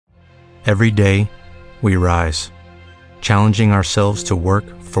Every day, we rise, challenging ourselves to work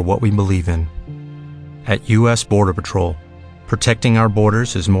for what we believe in. At U.S. Border Patrol, protecting our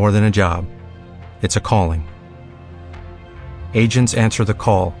borders is more than a job. It's a calling. Agents answer the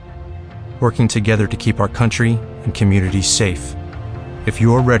call, working together to keep our country and communities safe. If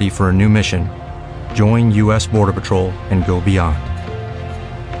you are ready for a new mission, join U.S. Border Patrol and go beyond.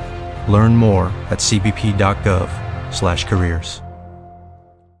 Learn more at cbp.gov/careers.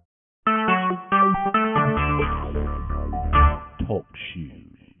 Talk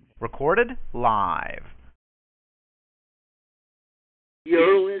shoes. Recorded live.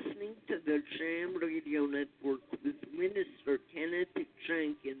 You're listening to the Jam Radio Network with Minister Kenneth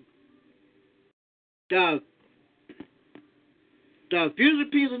Jenkins. The views and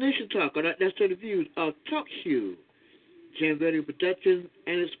opinions of Nation Talk are not necessarily the views of Talk Shoe, Jam Radio Productions,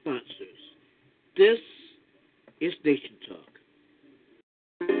 and its sponsors. This is Nation Talk.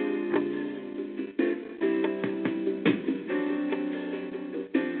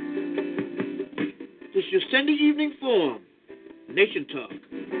 This is your Sunday evening forum, Nation Talk.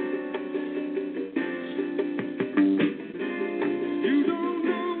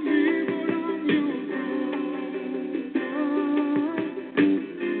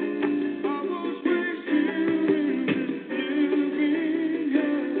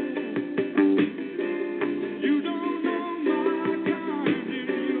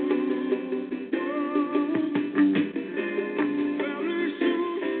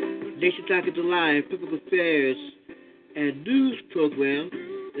 Nation Talk is a live public affairs and news program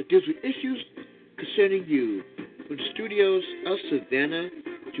that deals with issues concerning you from the studios of Savannah,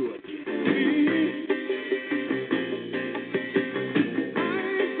 Georgia.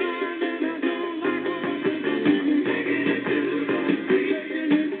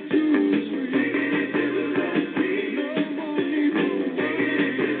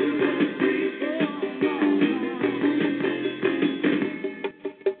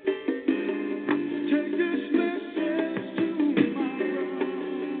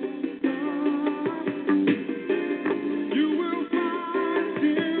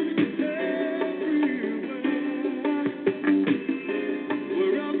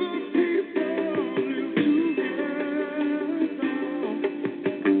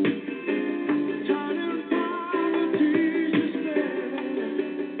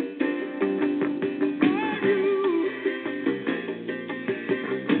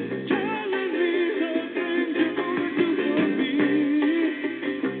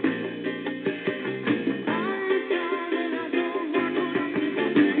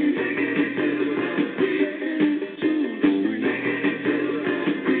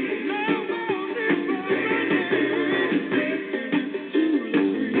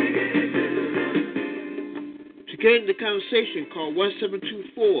 Get in the conversation, call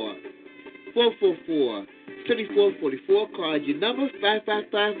 1724-444-7444. Call your number,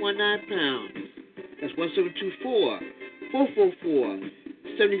 55519 #. That's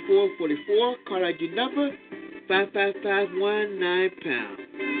 1724-444-7444. Call out your number, 55519 #.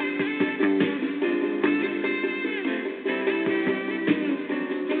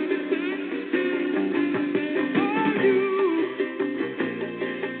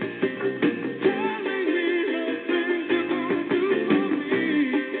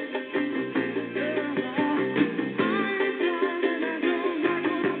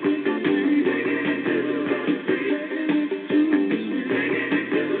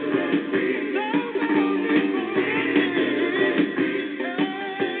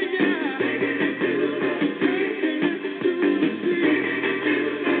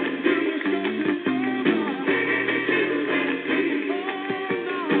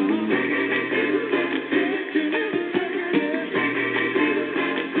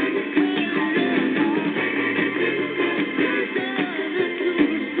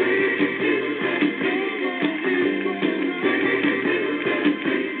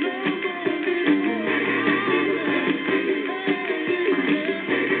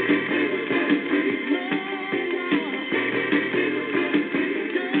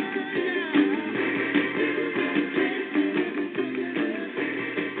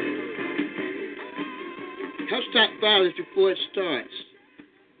 Violence before it starts.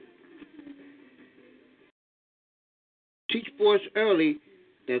 Teach boys early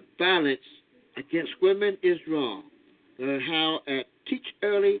that violence against women is wrong. Learn how at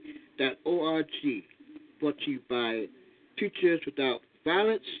teachearly.org. Brought to you by Teachers Without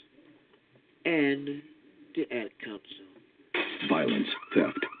Violence and the Ad Council. Violence,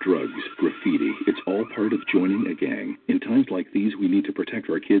 theft, drugs, graffiti. It's all part of joining a gang. In times like these, we need to protect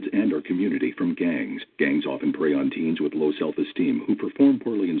our kids and our community from gangs. Gangs often prey on teens with low self-esteem who perform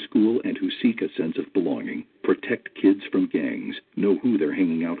poorly in school and who seek a sense of belonging. Protect kids from gangs. Know who they're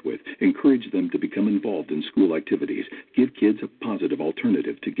hanging out with. Encourage them to become involved in school activities. Give kids a positive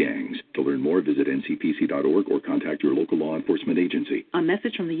alternative to gangs. To learn more, visit ncpc.org or contact your local law enforcement agency. A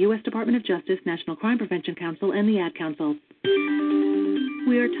message from the U.S. Department of Justice, National Crime Prevention Council, and the Ad Council.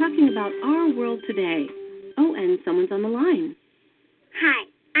 We are talking about our world today. Oh, and someone's on the line. Hi,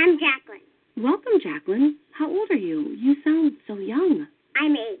 I'm Jacqueline. Welcome, Jacqueline. How old are you? You sound so young.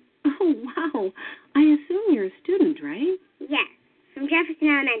 I'm 8. Oh, wow. I assume you're a student, right? Yes, from Jefferson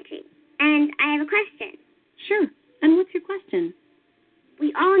Elementary. And I have a question. Sure. And what's your question?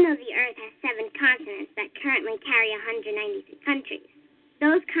 We all know the Earth has 7 continents that currently carry 193 countries.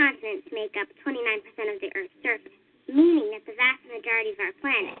 Those continents make up 29% of the Earth's surface, meaning that the vast majority of our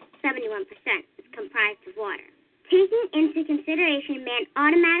planet, 71%, is comprised of water. Taking into consideration man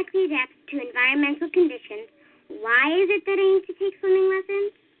automatically adapts to environmental conditions, why is it that I need to take swimming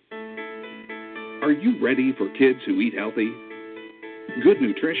lessons? Are you ready for kids who eat healthy? Good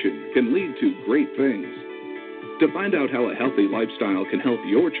nutrition can lead to great things. To find out how a healthy lifestyle can help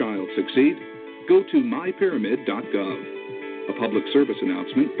your child succeed, go to mypyramid.gov. A public service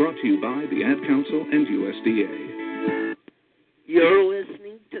announcement brought to you by the Ad Council and USDA. You're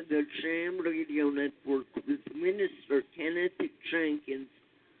listening to the Jam Radio Network with Minister Kenneth Jenkins.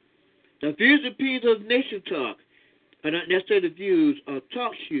 The views and opinions of Nation Talk are not necessarily the views of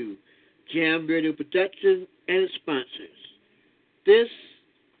Talk Shoe, Jam Radio Production, and its sponsors. This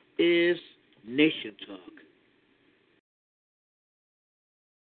is Nation Talk.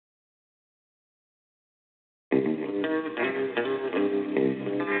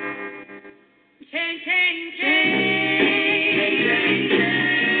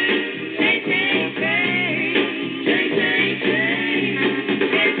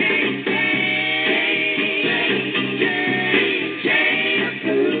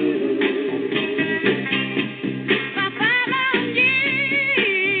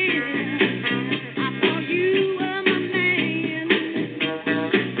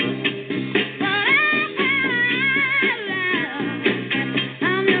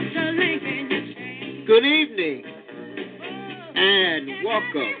 Good evening, and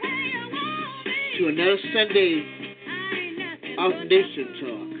welcome to another Sunday of Nation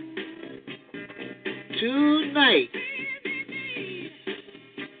Talk. Tonight,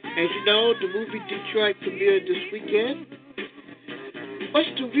 as you know, the movie Detroit premiered this weekend. What's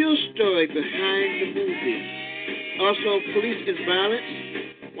the real story behind the movie? Also, police and violence.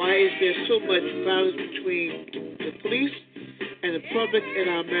 Why is there so much violence between the police and the public in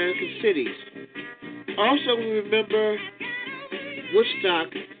our American cities? Also, we remember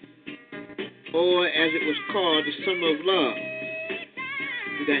Woodstock, or as it was called, the Summer of Love.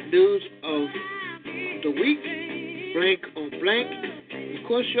 We got news of the week, blank on blank. Of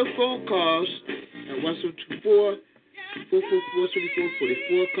course, your phone calls at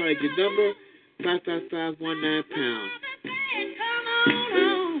 1-724-444-7444. Call your number, 555-19#.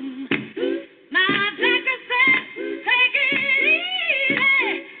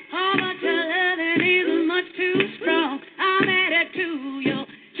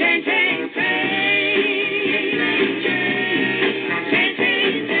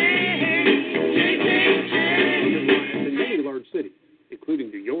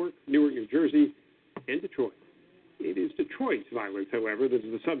 Including New York, Newark, New Jersey, and Detroit. It is Detroit's violence, however, that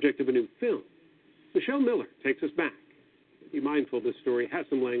is the subject of a new film. Michelle Miller takes us back. Be mindful this story has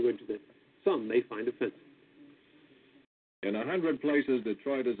some language that some may find offensive. In 100 places,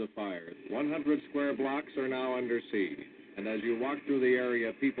 Detroit is afire. 100 square blocks are now under siege. And as you walk through the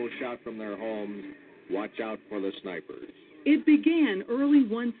area, people shout from their homes, "Watch out for the snipers." It began early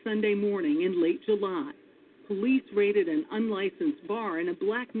one Sunday morning in late July. Police raided an unlicensed bar in a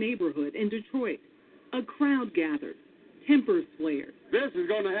black neighborhood in Detroit. A crowd gathered. Tempers flared. This is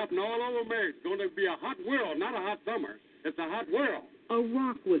going to happen all over America. It's going to be a hot world, not a hot summer. It's a hot world. A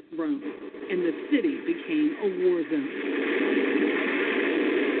rock was thrown, and the city became a war zone.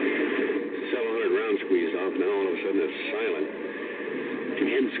 700 rounds squeezed off. Now all of a sudden it's silent.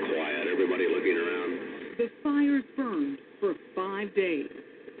 Tense quiet. Everybody looking around. The fires burned for 5 days.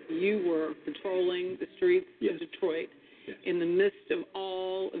 You were patrolling the streets of Detroit in the midst of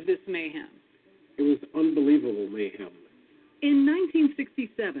all of this mayhem. It was unbelievable mayhem. In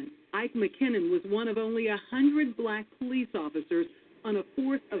 1967, Ike McKinnon was one of only 100 black police officers on a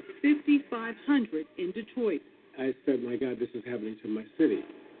force of 5,500 in Detroit. I said, my God, this is happening to my city.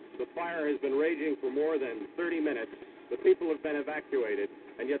 The fire has been raging for more than 30 minutes. The people have been evacuated,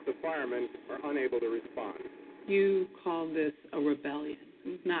 and yet the firemen are unable to respond. You call this a rebellion,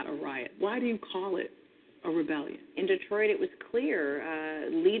 not a riot. Why do you call it a rebellion? In Detroit, it was clear,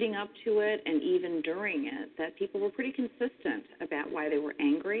 leading up to it and even during it, that people were pretty consistent about why they were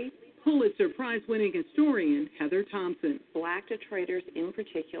angry. Pulitzer Prize-winning historian Heather Thompson. Black Detroiters in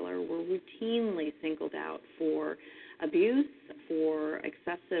particular were routinely singled out for abuse, for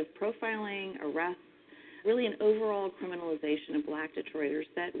excessive profiling, arrests, really an overall criminalization of black Detroiters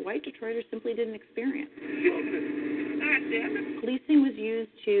that white Detroiters simply didn't experience. Policing was used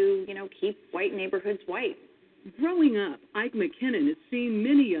to, keep white neighborhoods white. Growing up, Ike McKinnon has seen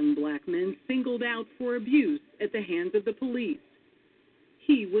many young black men singled out for abuse at the hands of the police.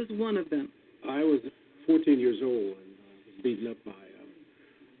 He was one of them. I was 14 years old and was beaten up by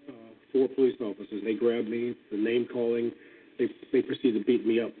 4 police officers. They grabbed me, the name calling. They proceeded to beat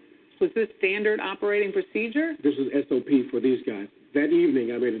me up. Was this standard operating procedure? This was SOP for these guys. That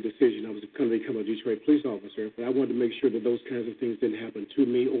evening, I made a decision. I was going to become a Detroit police officer, but I wanted to make sure that those kinds of things didn't happen to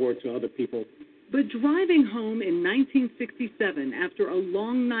me or to other people. But driving home in 1967 after a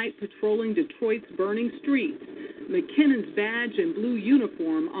long night patrolling Detroit's burning streets, McKinnon's badge and blue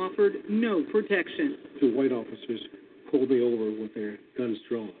uniform offered no protection. 2 white officers pulled me over with their guns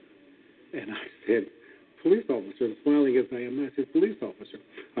drawn. And I said, police officer, smiling as I am, I said, police officer.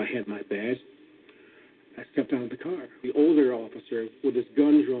 I had my badge. I stepped out of the car. The older officer with his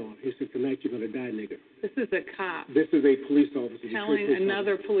gun drawn, he said, tonight you're going to die, nigger. This is a cop. This is a police officer. Telling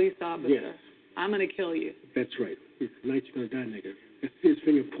another police officer, yes. I'm going to kill you. That's right. Tonight you're going to die, nigger. I see his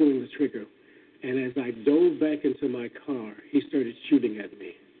finger pulling the trigger. And as I dove back into my car, he started shooting at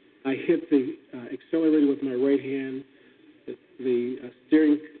me. I hit the accelerator with my right hand, the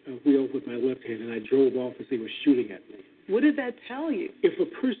steering wheel with my left hand, and I drove off as he was shooting at me. What did that tell you? If a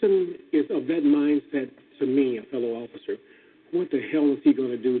person is of that mindset to me, a fellow officer, what the hell is he going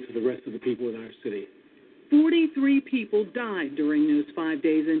to do to the rest of the people in our city? 43 people died during those 5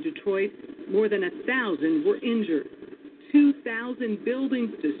 days in Detroit. More than 1,000 were injured. 2,000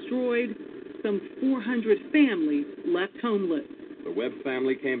 buildings destroyed. Some 400 families left homeless. The Webb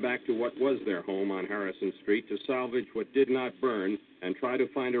family came back to what was their home on Harrison Street to salvage what did not burn and try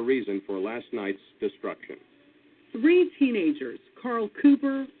to find a reason for last night's destruction. 3 teenagers, Carl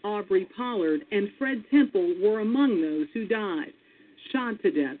Cooper, Aubrey Pollard, and Fred Temple, were among those who died, shot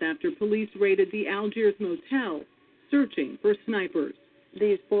to death after police raided the Algiers motel, searching for snipers.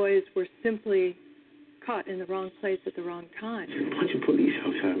 These boys were simply caught in the wrong place at the wrong time. There's a bunch of police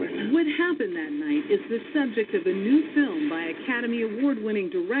outside right now. What happened that night is the subject of a new film by Academy Award-winning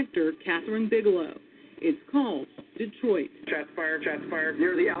director Catherine Bigelow. It's called Detroit. Shots fired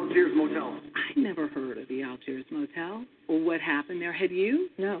near the Algiers motel. I'd never heard of the Algiers motel. Well, what happened there? Had you?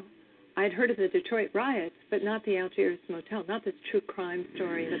 No. I'd heard of the Detroit riots, but not the Algiers motel, not this true crime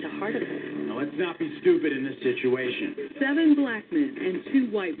story at the heart of it. Now, let's not be stupid in this situation. 7 black men and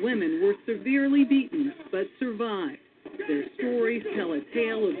 2 white women were severely beaten, but survived. Their stories tell a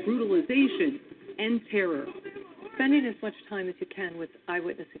tale of brutalization and terror. Spending as much time as you can with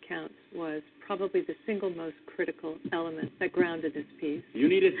eyewitness accounts was probably the single most critical element that grounded this piece. You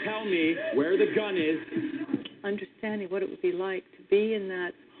need to tell me where the gun is. Understanding what it would be like to be in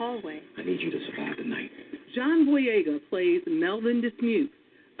that hallway. I need you to survive the night. John Boyega plays Melvin Dismukes,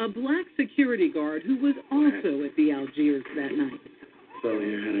 a black security guard who was also at the Algiers that night. Fellow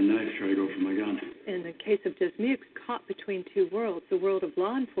here had a knife try to go for my gun. In the case of Dismukes, caught between 2 worlds, the world of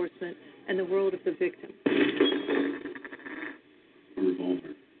law enforcement and the world of the victim. A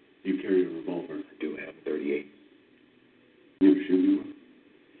revolver. You carry a revolver. I do have a 38. You ever shoot anyone?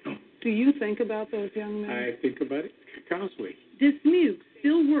 No. Do you think about those young men? I think about it constantly. Dismukes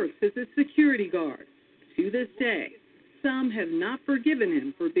still works as a security guard. To this day, some have not forgiven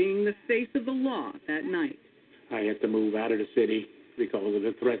him for being the face of the law that night. I had to move out of the city because of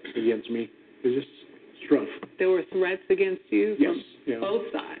the threats against me. It was just rough. There were threats against you Yes. from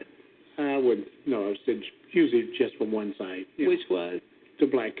both sides? I wouldn't. No, I said usually just from one side. Which was? The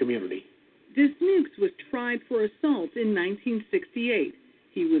black community. Dismukes was tried for assault in 1968.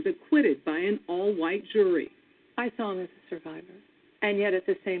 He was acquitted by an all-white jury. I saw him as a survivor, and yet at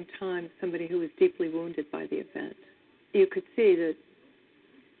the same time, somebody who was deeply wounded by the event. You could see that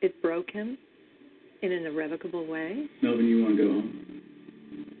it broke him in an irrevocable way. Melvin, you want to go home?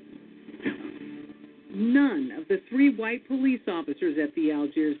 None of the 3 white police officers at the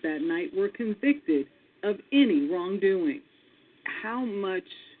Algiers that night were convicted of any wrongdoing. How much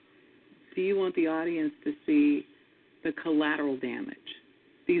do you want the audience to see the collateral damage?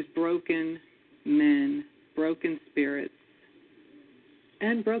 These broken men, broken spirits.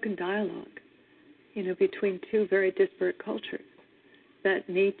 And broken dialogue. between two very disparate cultures that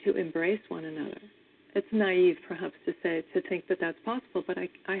need to embrace one another. It's naive, perhaps, to think that that's possible, but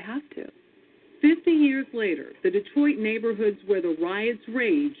I have to. 50 years later, the Detroit neighborhoods where the riots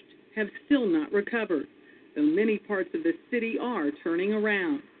raged have still not recovered, though many parts of the city are turning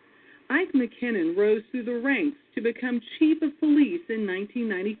around. Ike McKinnon rose through the ranks to become chief of police in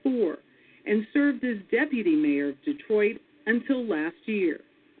 1994 and served as deputy mayor of Detroit until last year.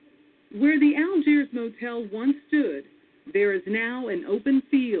 Where the Algiers Motel once stood, there is now an open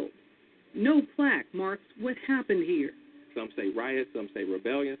field. No plaque marks what happened here. Some say riot, some say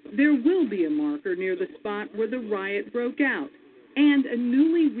rebellion. There will be a marker near the spot where the riot broke out and a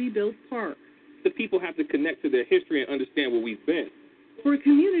newly rebuilt park. The people have to connect to their history and understand where we've been. For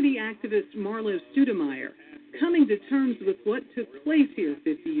community activist Marlo Studemeyer, coming to terms with what took place here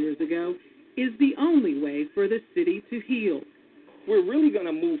 50 years ago is the only way for the city to heal. We're really going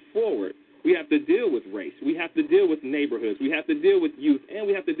to move forward. We have to deal with race. We have to deal with neighborhoods. We have to deal with youth. And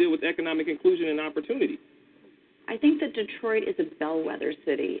we have to deal with economic inclusion and opportunity. I think that Detroit is a bellwether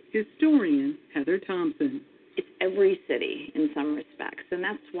city. Historian Heather Thompson. It's every city in some respects, and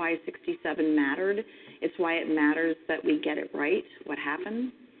that's why 67 mattered. It's why it matters that we get it right, what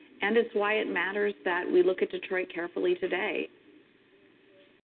happened, and it's why it matters that we look at Detroit carefully today.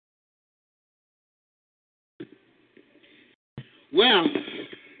 Well,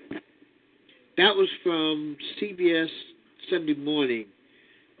 that was from CBS Sunday Morning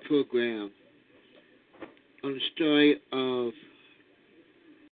program on the story of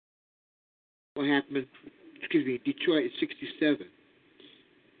what happened, Detroit 67.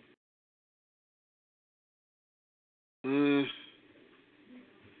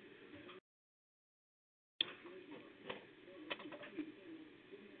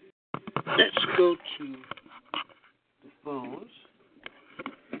 Let's go to the phones.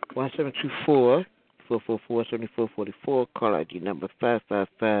 1724-444-7444, call ID number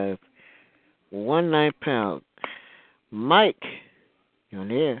 555-19#. Mike, you're on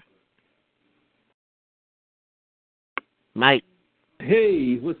the air. Mike.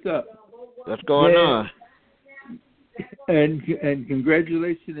 Hey, what's up? What's going on? And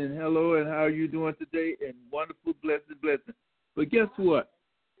congratulations and hello, and how are you doing today? And wonderful, blessing. But guess what?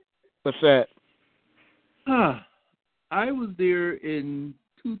 What's that? I was there in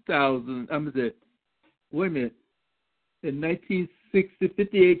 2000. In 1960,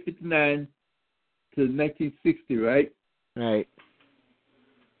 58, 59 to 1960, right? Right.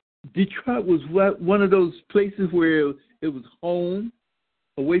 Detroit was one of those places where it was home,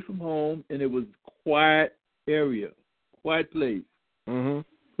 away from home, and it was quiet area, quiet place. Mm-hmm.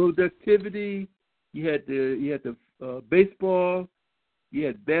 Productivity. You had the baseball, you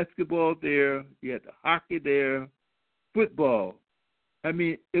had basketball there, you had the hockey there, football. I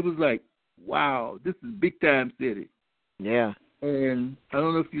mean, it was like, wow, this is big time city. Yeah. And I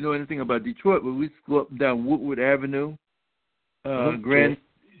don't know if you know anything about Detroit, but we used to go up and down Woodward Avenue, Grand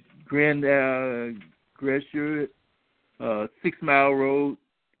Gresham, 6 Mile Road.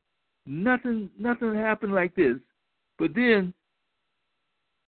 Nothing happened like this. But then,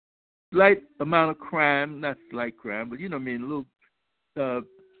 slight amount of crime, not slight crime, but little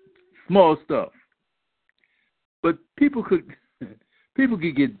small stuff. But people could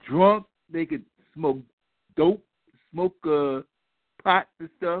get drunk. They could smoke dope, smoke pot and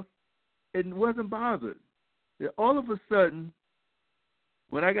stuff, and wasn't bothered. And all of a sudden,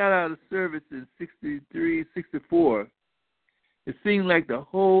 when I got out of service in 63, 64, it seemed like the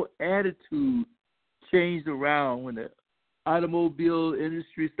whole attitude changed around when the automobile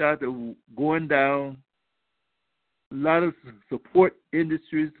industry started going down. A lot of support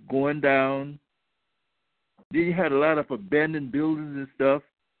industries going down. Then you had a lot of abandoned buildings and stuff.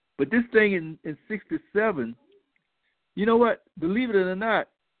 But this thing in 67, you know what? Believe it or not,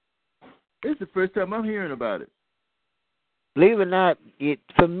 it's the first time I'm hearing about it. Believe it or not,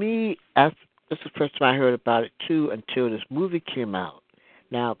 for me, this is the first time I heard about it, too, until this movie came out.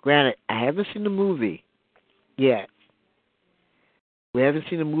 Now, granted, I haven't seen the movie yet. We haven't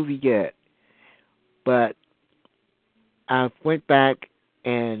seen the movie yet. But I went back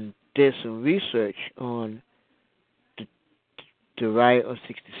and did some research on the riot of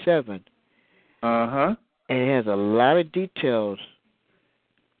 67. Uh-huh. And it has a lot of details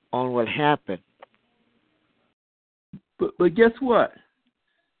on what happened. But guess what?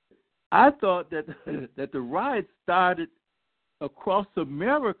 I thought that the riot started across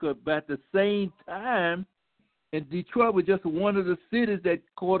America at the same time, and Detroit was just one of the cities that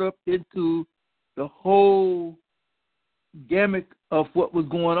caught up into the whole gamut of what was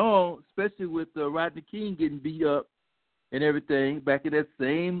going on, especially with Rodney King getting beat up and everything back in that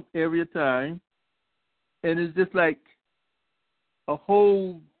same area time. and it's just like a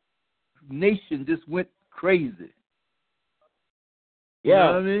whole nation just went crazy. Yeah. You know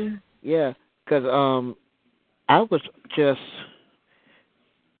what I mean? Yeah, because I was just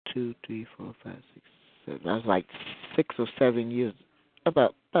 2, 3, 4, 5, 6, 7. I was like 6 or 7 years,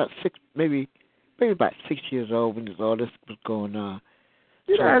 about 6, maybe about 6 years old when all this was going on.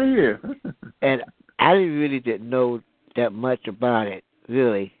 Get out of here. And I really didn't know that much about it,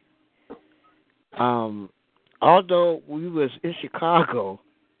 really. Although we was in Chicago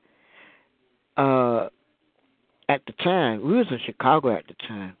at the time. We was in Chicago at the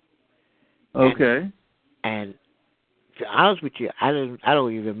time. Okay. And to be honest with you, I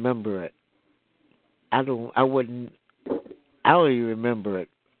don't even remember it. I don't even remember it.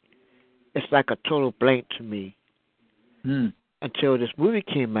 It's like a total blank to me. Until this movie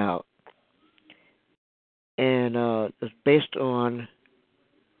came out. And it's based on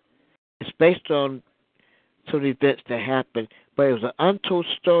some of the events that happened, but it was an untold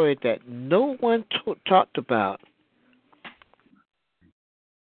story that no one talked about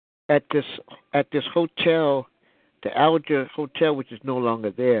at this hotel, the Alger Hotel, which is no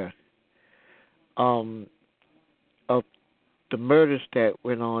longer there. Of the murders that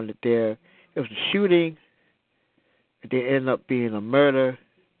went on there, it was a shooting. They ended up being a murder.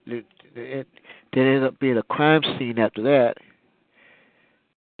 There ended up being a crime scene after that,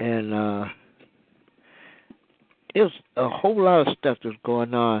 and it was a whole lot of stuff that was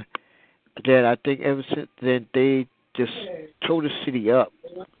going on. That I think ever since then they just tore the city up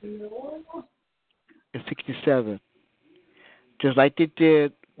in '67, just like they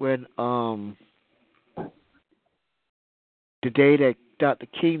did when the day that Dr.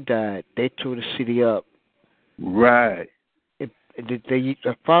 King died. They tore the city up. Right.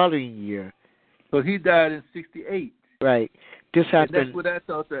 The following year. So he died in '68. Right. This happened. And that's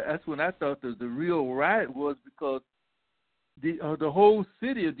when I thought the real riot was, because the whole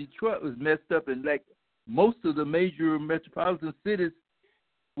city of Detroit was messed up, and like most of the major metropolitan cities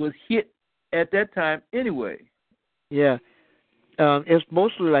was hit at that time anyway. Yeah. It's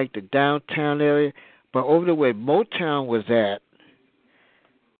mostly like the downtown area, but over the way Motown was at,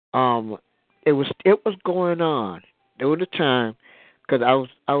 it was going on. There was a time, because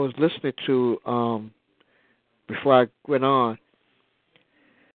I was listening to before I went on.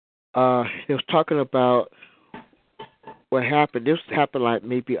 It was talking about what happened. This happened like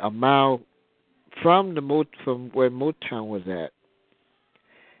maybe a mile from where Motown was at,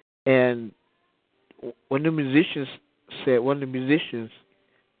 and one of the musicians,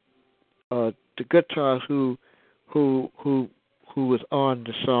 the guitarist who was on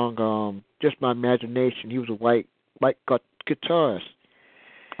the song Just My Imagination, he was a white guitarist.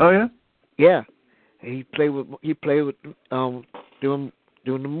 Oh yeah? Yeah. He played with during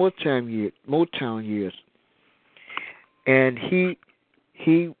the Motown years. And he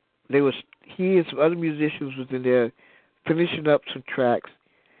and some other musicians was in there finishing up some tracks.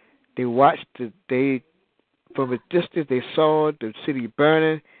 They watched from a distance they saw the city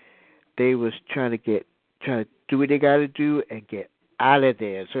burning. They was trying to do what they gotta do and get out of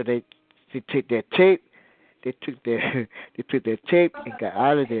there. So they took their tape. They took their tape and got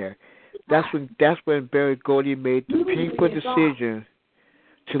out of there. That's when Berry Gordy made the painful decision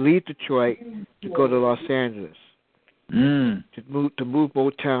to leave Detroit to go to Los Angeles. To move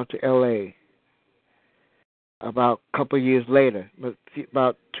Motown to L.A. About a couple of years later,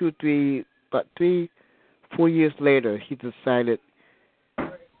 about 3, 4 years later, he decided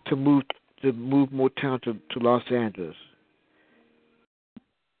to move Motown to Los Angeles.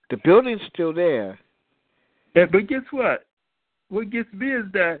 The building's still there. Yeah, but guess what? What gets me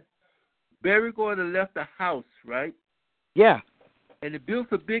is that Berry Gordy left the house, right? Yeah. And it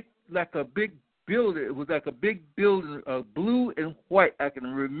built a big building. It was like a big building, blue and white. I can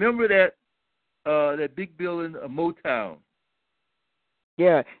remember that big building of Motown.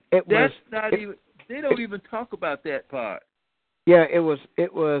 Yeah, They don't even talk about that part. Yeah, it was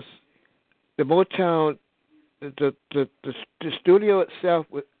the Motown. The studio itself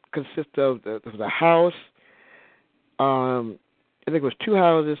consists of the house. I think it was 2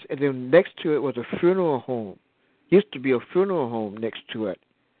 houses, and then next to it was a funeral home. Used to be a funeral home next to it.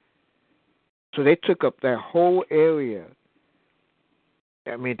 So they took up that whole area.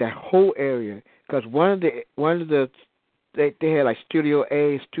 I mean, that whole area, because one of the they had like Studio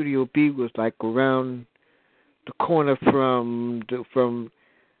A, Studio B was like around the corner from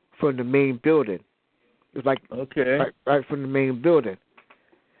the main building. It was like right from the main building.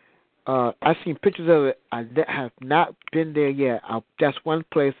 I've seen pictures of it. I have not been there yet. That's one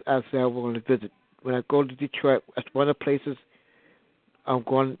place I say I want to visit. When I go to Detroit, that's one of the places I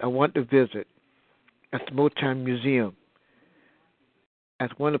want to visit. at the Motown Museum.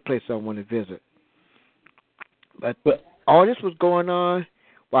 That's one of the places I want to visit. But all this was going on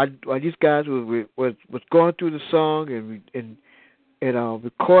while these guys was going through the song and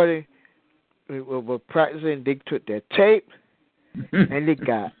recording, were practicing. They took their tape and they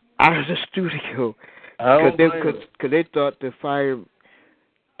got out of the studio because they thought the fire.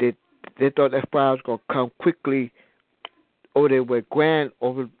 They thought that fire was gonna come quickly over there where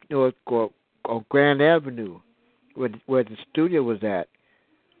on Grand Avenue, where the studio was at.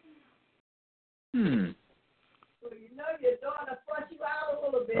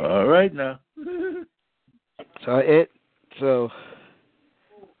 All right now. So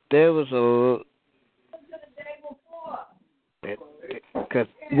there was a. Because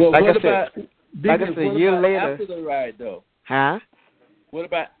like I said, a year later. After the ride, though. Huh? What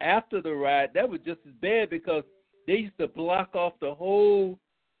about after the ride? That was just as bad because they used to block off the whole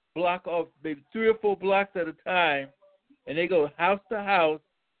block off, maybe 3 or 4 blocks at a time, and they go house to house.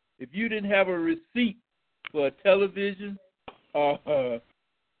 If you didn't have a receipt for a television or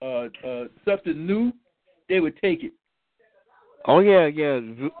something new, they would take it. Oh yeah.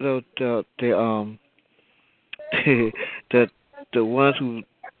 The ones who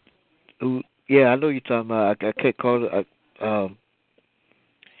yeah, I know you're talking about. I can't call it.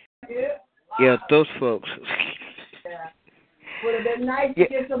 Yeah, those folks. Would have been nice to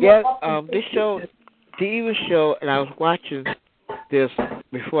get some this show, the Even Show, and I was watching this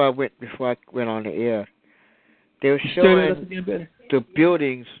before I went on the air. They were showing the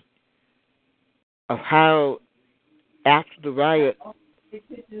buildings of how after the riot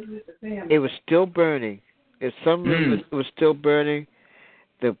it was still burning. In some rooms it was still burning.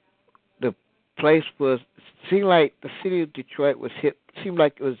 The place seemed like the city of Detroit was hit. Seemed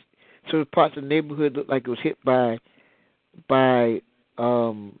like it was certain parts of the neighborhood looked like it was hit by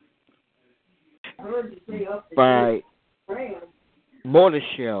mortar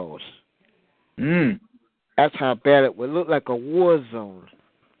shells. That's how bad it would look, like a war zone.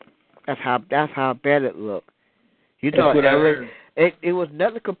 That's how bad it looked. You know, it was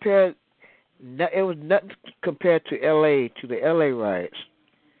nothing compared. It was nothing compared to L.A. to the L.A. riots.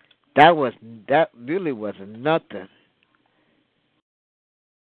 That really wasn't nothing.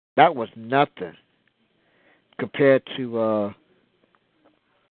 That was nothing compared to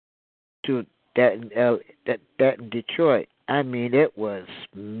that in Detroit. I mean, it was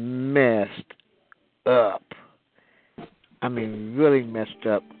messed up. I mean, really messed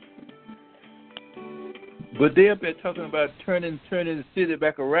up. But they've been talking about turning the city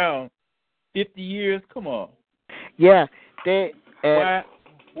back around. 50 years? Come on. Yeah, they. Why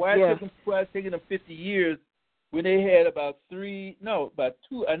it's taking them 50 years when they had about 2?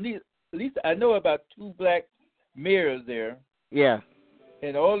 At least I know about 2 black mayors there. Yeah.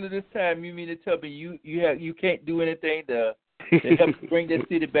 And all of this time, you mean to tell me you can't do anything to help bring that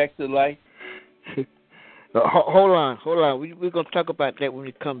city back to life? Hold on. We're gonna talk about that when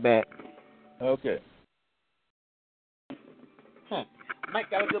we come back. Okay. Mike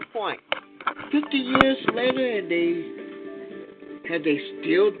got a good point. 50 years later, had they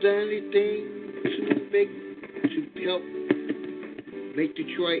still done anything to help make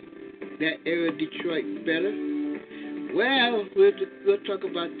Detroit, that area of Detroit, better? Well, we'll talk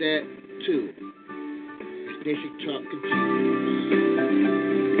about that too. Nation Talk continues.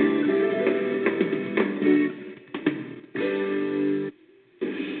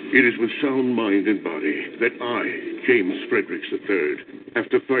 It is with sound mind and body that I, James Fredericks III,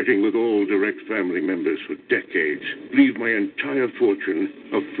 after fighting with all direct family members for decades, leave my entire fortune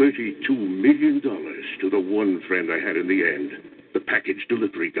of $32 million to the one friend I had in the end, the package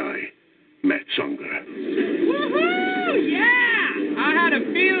delivery guy, Matt Songer. Woohoo! Yeah! I had a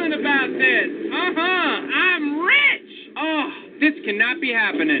feeling about this. I'm rich! Oh, this cannot be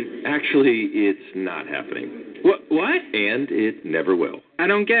happening. Actually, it's not happening. What? And it never will. I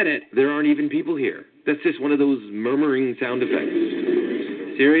don't get it. There aren't even people here. That's just one of those murmuring sound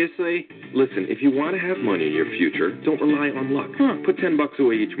effects. Seriously? Listen, if you want to have money in your future, don't rely on luck. Put $10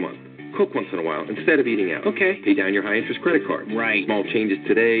 away each month. Cook once in a while instead of eating out. Okay. Pay down your high-interest credit card. Right. Small changes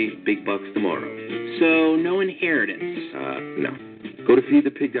today, big bucks tomorrow. So, no inheritance? No. Go to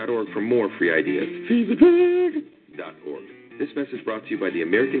feedthepig.org for more free ideas. Feedthepig.org. This message brought to you by the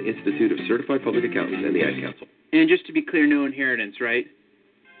American Institute of Certified Public Accountants and the Ad Council. And just to be clear, no inheritance, right?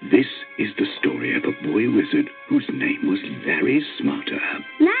 This is the story of a boy wizard whose name was Larry Smarter.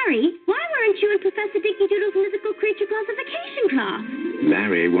 Larry, why weren't you in Professor Dicky Doodle's mythical creature classification class?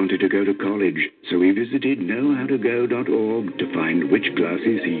 Larry wanted to go to college, so he visited knowhowtogo.org to find which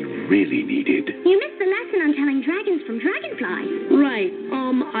classes he really needed. You missed the lesson on telling dragons from dragonflies. Right.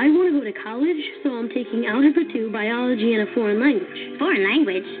 I want to go go to college, so I'm taking Algebra 2, Biology, and a foreign language. Foreign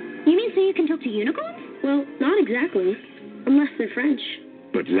language? You mean so you can talk to unicorns? Well, not exactly. Unless they're French.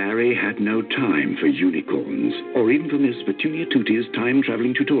 But Larry had no time for unicorns, or even for Miss Petunia Tutia's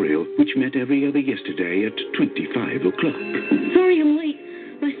time-traveling tutorial, which met every other yesterday at 25 o'clock. Sorry I'm late.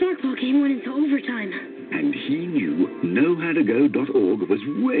 My Starclaw game went into overtime. And he knew knowhowtogo.org was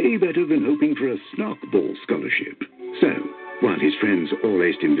way better than hoping for a Snarkball scholarship. So, while his friends all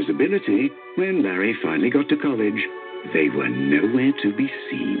aced invisibility, when Larry finally got to college, they were nowhere to be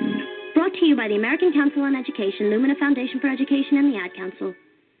seen. Brought to you by the American Council on Education, Lumina Foundation for Education, and the Ad Council.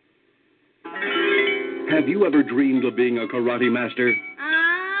 Have you ever dreamed of being a karate master?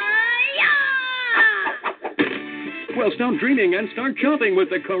 Well, stop dreaming and start chopping with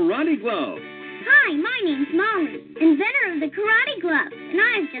the Karate Glove. Hi, my name's Molly, inventor of the Karate Glove, and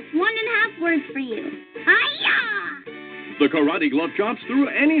I have just 1.5 words for you. Hi-ya! The Karate Glove chops through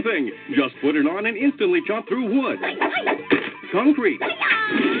anything. Just put it on and instantly chop through wood, concrete,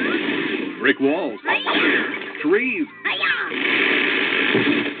 brick walls, trees,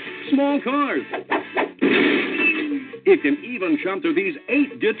 small cars. It can even chop through these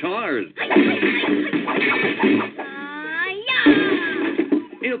 8 guitars.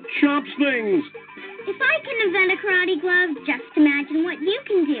 It chops things. If I can invent a karate glove, just imagine what you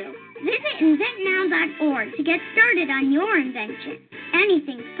can do. Visit inventnow.org to get started on your invention.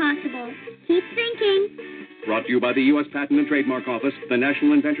 Anything's possible. Keep thinking. Brought to you by the U.S. Patent and Trademark Office, the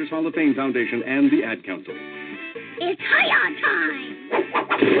National Inventors Hall of Fame Foundation, and the Ad Council. It's hi-ya time!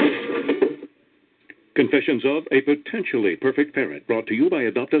 Confessions of a Potentially Perfect Parent, brought to you by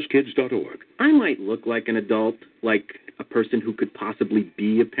AdoptUsKids.org. I might look like an adult, like a person who could possibly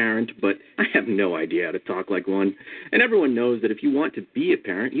be a parent, but I have no idea how to talk like one. And everyone knows that if you want to be a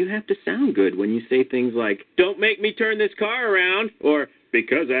parent, you have to sound good when you say things like, "Don't make me turn this car around," or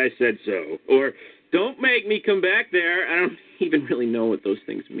 "Because I said so," or "Don't make me come back there." I don't even really know what those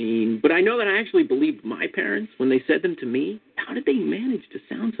things mean, but I know that I actually believed my parents when they said them to me. How did they manage to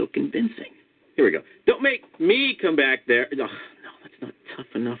sound so convincing? Here we go. "Don't make me come back there." Oh, no, that's not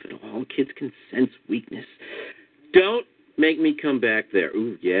tough enough at all. Kids can sense weakness. "Don't make me come back there."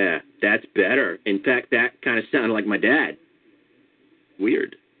 Ooh, yeah, that's better. In fact, that kind of sounded like my dad.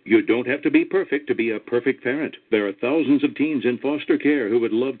 Weird. You don't have to be perfect to be a perfect parent. There are thousands of teens in foster care who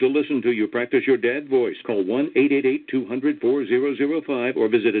would love to listen to you practice your dad voice. Call 1-888-200-4005 or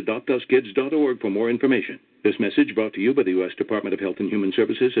visit AdoptUsKids.org for more information. This message brought to you by the U.S. Department of Health and Human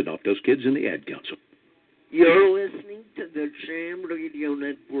Services, Adopt Us Kids, and the Ad Council. You're listening to the Jam Radio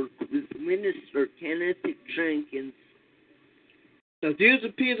Network with Minister Kenneth Jenkins. The views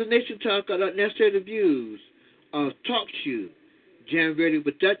and opinions of Nation Talk are not necessarily the views of Talk Shoe, Jam Radio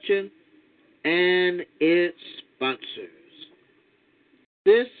Production, and its sponsors.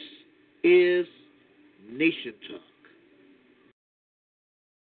 This is Nation Talk.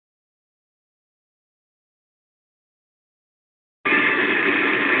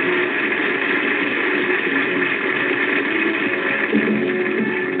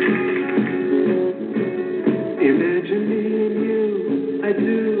 Imagine me and you, I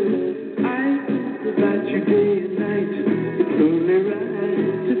do. I think about you day and night. It's only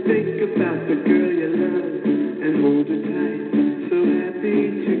right to think about the girl you love and hold her tight. So happy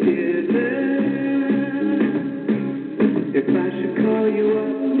together. If I should call you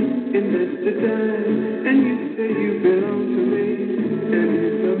up, invest a dime, and you say you belong to me,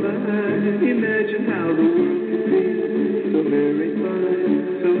 and you're mine. Imagine how the world could be so very fine,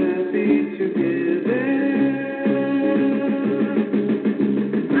 so happy together.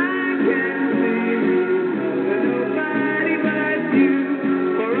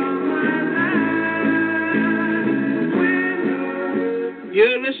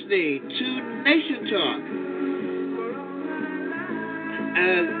 You're listening to Nation Talk.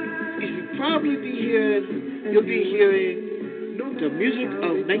 And you'll be hearing the music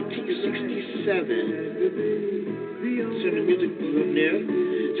of 1967. So the music from there.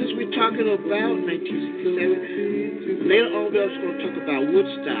 Since we're talking about 1967, later on we're also going to talk about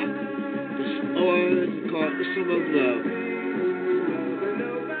Woodstock, called The Summer of Love.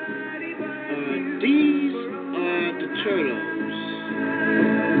 These are the Turtles.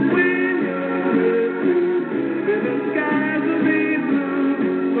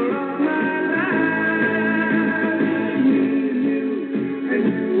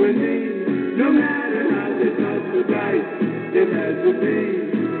 No matter how they talk about it has to be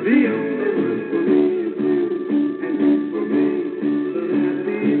the only one for me, and it's for me, so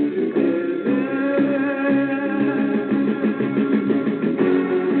happy together.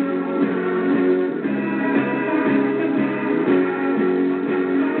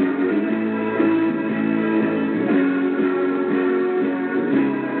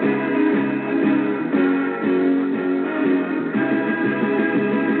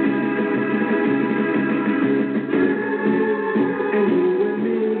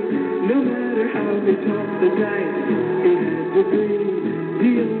 the dice. He had to be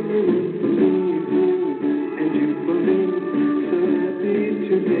the only one for me, and you for me. So happy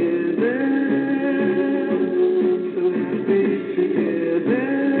together, so happy together.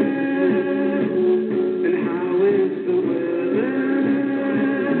 And how is the weather?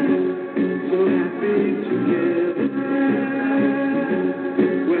 So happy together.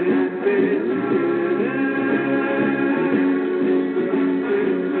 We're happy together.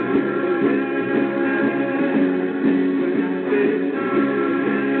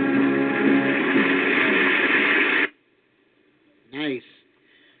 Nice.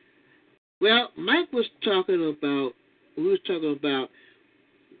 Well, Mike was talking about, we was talking about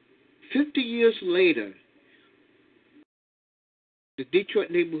 50 years later, the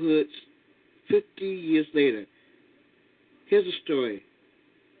Detroit neighborhoods, 50 years later. Here's a story.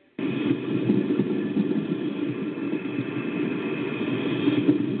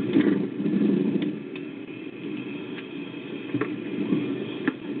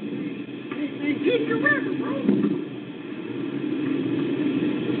 Keep your record, bro.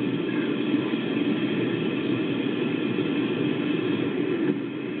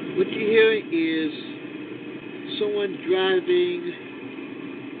 What you hear is someone driving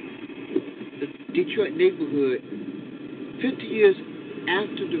the Detroit neighborhood 50 years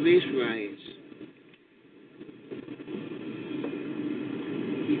after the race riots.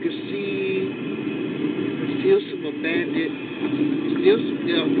 You can see still some abandoned,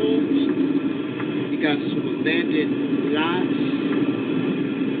 there are homes. You got some abandoned lots,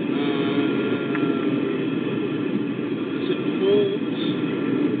 some homes.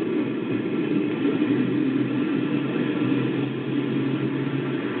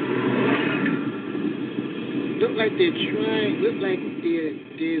 Look like they've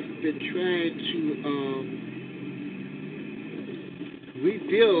been trying to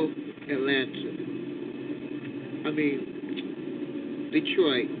rebuild Atlanta. I mean,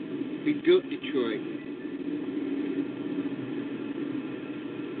 Detroit. Rebuilt Detroit.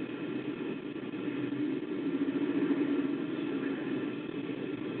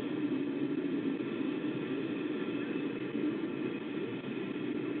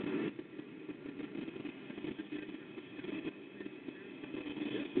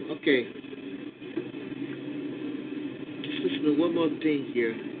 Okay. Just listen to one more thing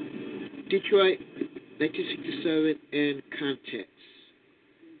here. Detroit, 1967, and context.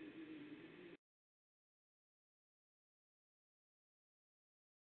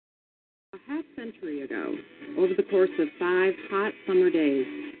 A half-century ago, over the course of 5 hot summer days,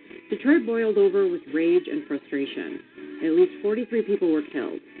 Detroit boiled over with rage and frustration. At least 43 people were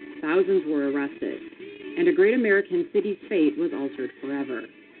killed, thousands were arrested, and a great American city's fate was altered forever.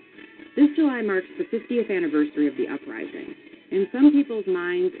 This July marks the 50th anniversary of the uprising. In some people's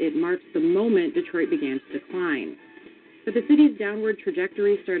minds, it marks the moment Detroit began to decline. But the city's downward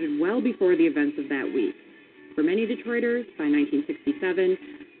trajectory started well before the events of that week. For many Detroiters, by 1967,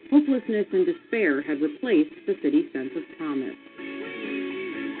 hopelessness and despair had replaced the city's sense of promise.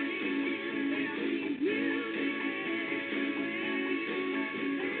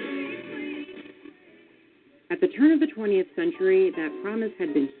 At the turn of the 20th century, that promise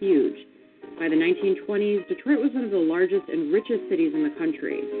had been huge. By the 1920s, Detroit was one of the largest and richest cities in the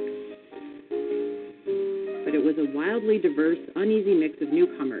country. But it was a wildly diverse, uneasy mix of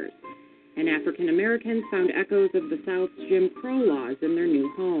newcomers, and African Americans found echoes of the South's Jim Crow laws in their new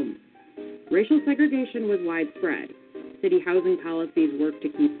home. Racial segregation was widespread. City housing policies worked to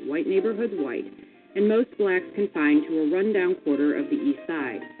keep white neighborhoods white, and most blacks confined to a rundown quarter of the East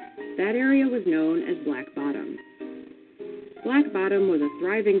Side. That area was known as Black Bottom. Black Bottom was a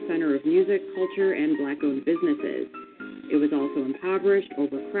thriving center of music, culture, and black-owned businesses. It was also impoverished,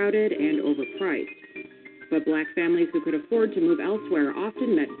 overcrowded, and overpriced. But black families who could afford to move elsewhere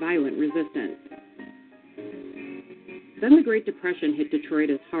often met violent resistance. Then the Great Depression hit Detroit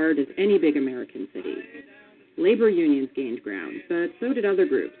as hard as any big American city. Labor unions gained ground, but so did other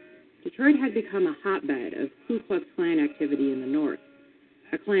groups. Detroit had become a hotbed of Ku Klux Klan activity in the North.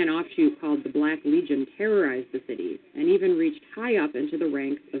 A Klan offshoot called the Black Legion terrorized the city and even reached high up into the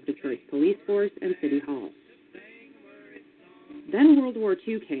ranks of Detroit's police force and city hall. Then World War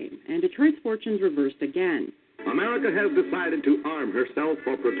II came, and Detroit's fortunes reversed again. America has decided to arm herself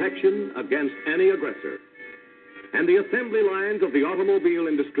for protection against any aggressor. And the assembly lines of the automobile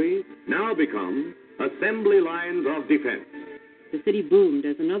industry now become assembly lines of defense. The city boomed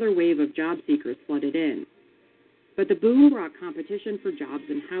as another wave of job seekers flooded in. But the boom brought competition for jobs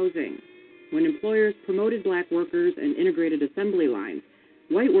and housing. When employers promoted black workers and integrated assembly lines,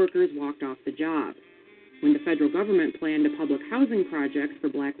 white workers walked off the job. When the federal government planned a public housing project for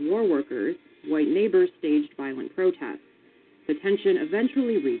black war workers, white neighbors staged violent protests. The tension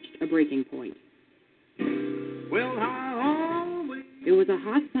eventually reached a breaking point. It was a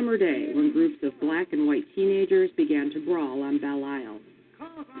hot summer day when groups of black and white teenagers began to brawl on Belle Isle.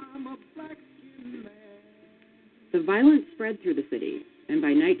 The violence spread through the city, and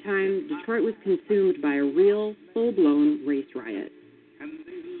by nighttime, Detroit was consumed by a real, full-blown race riot.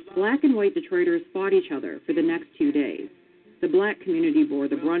 Black and white Detroiters fought each other for the next 2 days. The black community bore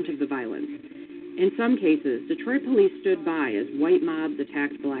the brunt of the violence. In some cases, Detroit police stood by as white mobs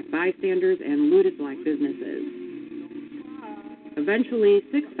attacked black bystanders and looted black businesses. Eventually,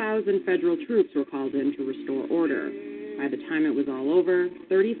 6,000 federal troops were called in to restore order. By the time it was all over,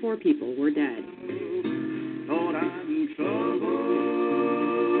 34 people were dead. Lord, I'm in trouble.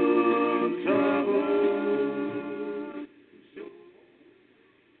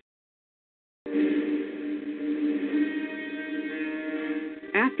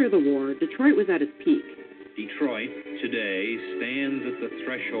 After the war, Detroit was at its peak. Detroit today stands at the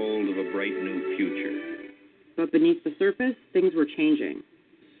threshold of a bright new future. But beneath the surface, things were changing.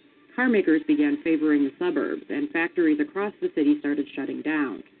 Car makers began favoring the suburbs, and factories across the city started shutting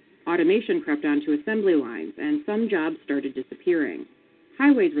down. Automation crept onto assembly lines, and some jobs started disappearing.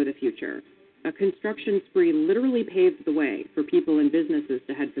 Highways were the future. A construction spree literally paved the way for people and businesses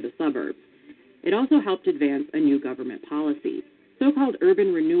to head for the suburbs. It also helped advance a new government policy. So-called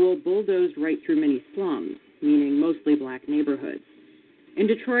urban renewal bulldozed right through many slums, meaning mostly black neighborhoods. In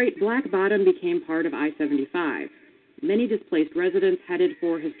Detroit, Black Bottom became part of I-75. Many displaced residents headed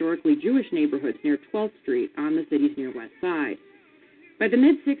for historically Jewish neighborhoods near 12th Street on the city's near west side. By the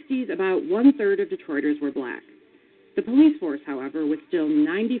mid-'60s, about one-third of Detroiters were black. The police force, however, was still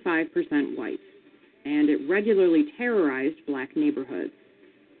 95% white, and it regularly terrorized black neighborhoods.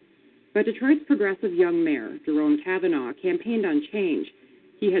 But Detroit's progressive young mayor, Jerome Kavanaugh, campaigned on change.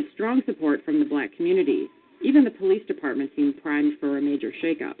 He had strong support from the black community. Even the police department seemed primed for a major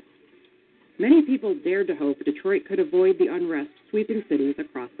shakeup. Many people dared to hope Detroit could avoid the unrest sweeping cities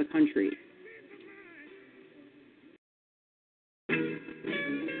across the country.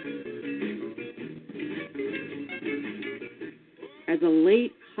 As a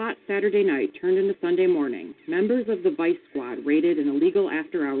late, hot Saturday night turned into Sunday morning, members of the Vice Squad raided an illegal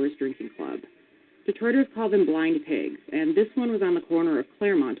after-hours drinking club. Detroiters call them blind pigs, and this one was on the corner of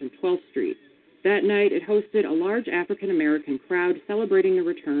Claremont and 12th Street. That night, it hosted a large African-American crowd celebrating the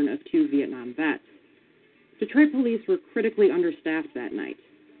return of 2 Vietnam vets. Detroit police were critically understaffed that night.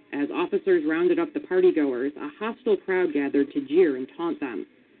 As officers rounded up the partygoers, a hostile crowd gathered to jeer and taunt them.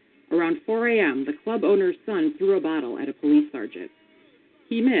 Around 4 a.m., the club owner's son threw a bottle at a police sergeant.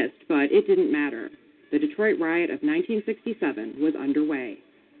 He missed, but it didn't matter. The Detroit riot of 1967 was underway.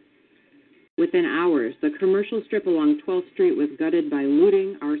 Within hours, the commercial strip along 12th Street was gutted by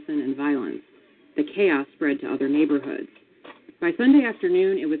looting, arson, and violence. The chaos spread to other neighborhoods. By Sunday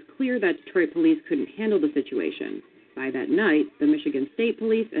afternoon, it was clear that Detroit police couldn't handle the situation. By that night, the Michigan State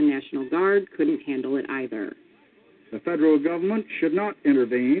Police and National Guard couldn't handle it either. The federal government should not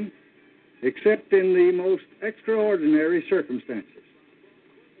intervene except in the most extraordinary circumstances.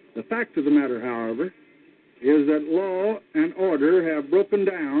 The fact of the matter, however, is that law and order have broken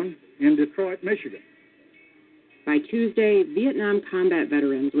down in Detroit, Michigan. By Tuesday, Vietnam combat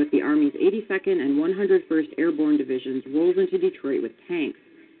veterans with the Army's 82nd and 101st Airborne Divisions rolled into Detroit with tanks.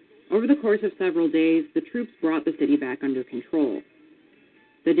 Over the course of several days, the troops brought the city back under control.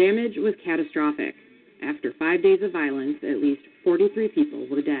 The damage was catastrophic. After 5 days of violence, at least 43 people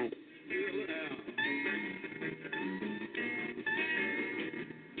were dead.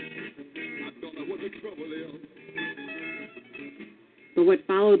 But what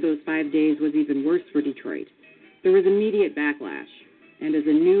followed those 5 days was even worse for Detroit. There was immediate backlash, and as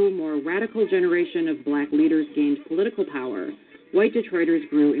a new, more radical generation of black leaders gained political power, white Detroiters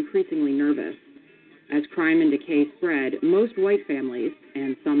grew increasingly nervous. As crime and decay spread, most white families,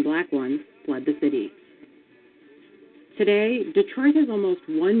 and some black ones, fled the city. Today, Detroit has almost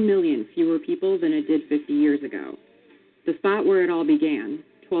 1 million fewer people than it did 50 years ago. The spot where it all began,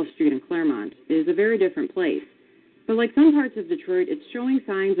 12th Street and Claremont, is a very different place. But like some parts of Detroit, it's showing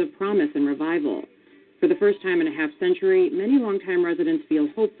signs of promise and revival. For the first time in a half-century, many longtime residents feel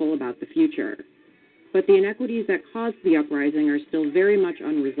hopeful about the future. But the inequities that caused the uprising are still very much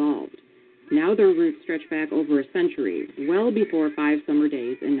unresolved. Now their roots stretch back over a century, well before 5 summer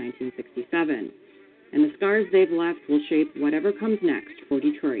days in 1967. And the scars they've left will shape whatever comes next for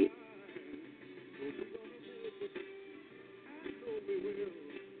Detroit.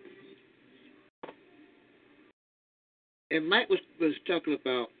 And Mike was talking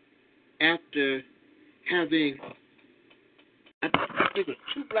about after having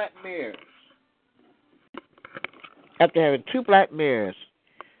two black mayors. After having two black mayors,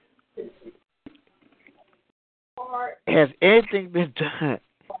 has anything been done?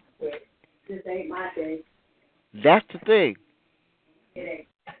 This ain't my day. That's the thing. It ain't.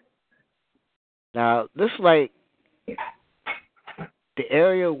 Now, this is like the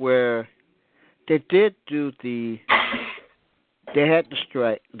area where they did do they had the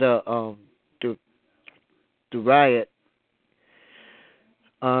strike, the riot,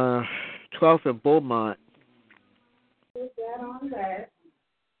 12th and Beaumont. Put that on that.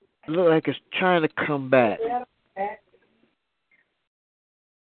 Look like it's trying to come back.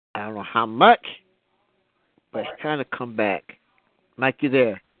 I don't know how much, but it's trying to come back. Mike, you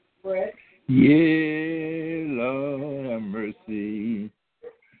there? Brett? Yeah, Lord have mercy.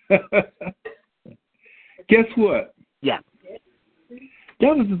 Guess what? Yeah.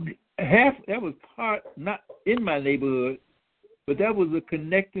 That was part, not in my neighborhood, but that was a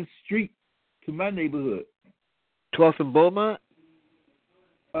connecting street to my neighborhood. 12th and Beaumont?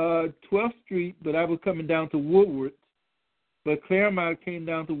 12th Street, but I was coming down to Woodward. But Claremont came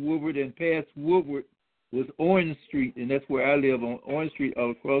down to Woodward, and past Woodward was Orange Street, and that's where I live, on Orange Street,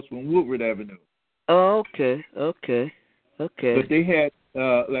 across from Woodward Avenue. Oh, okay. But they had,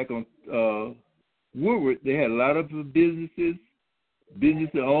 like on Woodward, they had a lot of businesses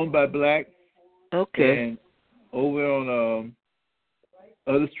owned by blacks. Okay. And over on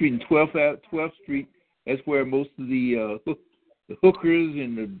other street, in 12th Street, that's where most of the hookers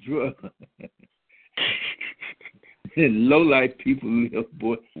and the drug and low-life people live,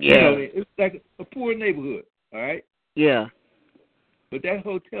 boy. Yeah. You know, it's like a poor neighborhood, all right? Yeah. But that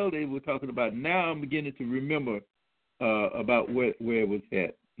hotel they were talking about, now I'm beginning to remember about where it was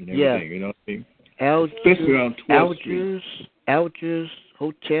at and everything, you know what I mean? Especially around 12th Street. Algiers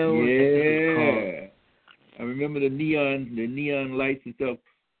Hotel. Yeah. I remember the neon lights and stuff.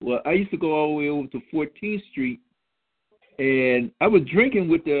 Well, I used to go all the way over to 14th Street, and I was drinking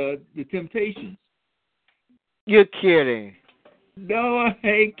with the Temptations. You're kidding. No, I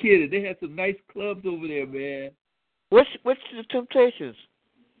ain't kidding. They had some nice clubs over there, man. What's the Temptations?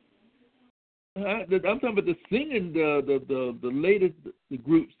 I'm talking about the singing, the latest the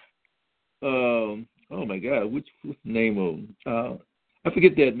groups. Oh my God, what's the name of them? I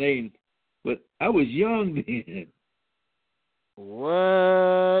forget their names, but I was young then.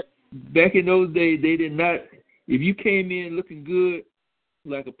 What? Back in those days, they did not. If you came in looking good,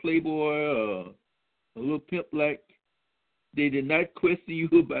 like a playboy or a little pimp, like, they did not question you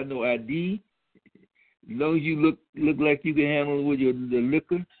about no ID. As long as you look like you can handle with the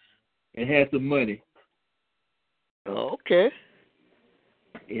liquor and have some money. Oh, okay.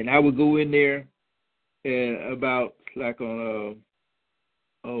 And I would go in there and about like on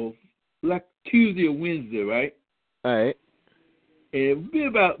like Tuesday or Wednesday, right? All right. And it would be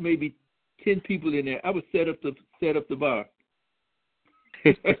about maybe 10 people in there. I would set up the bar.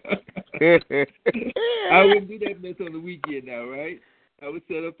 I wouldn't do that mess on the weekend now, right? I would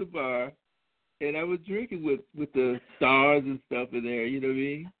set up the bar, and I was drinking with the stars and stuff in there, you know what I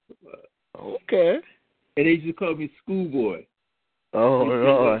mean? Okay. And they used to call me schoolboy. Oh,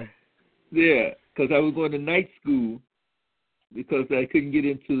 Lord. Yeah, because I was going to night school because I couldn't get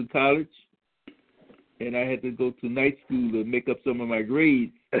into college, and I had to go to night school to make up some of my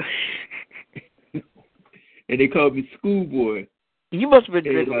grades. And they called me schoolboy. You must have been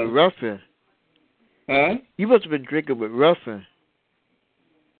drinking with Ruffin. Huh? You must have been drinking with Ruffin.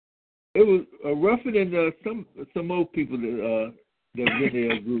 It was Ruffin and some old people that was in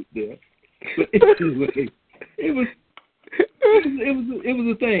their group there. But anyway, it was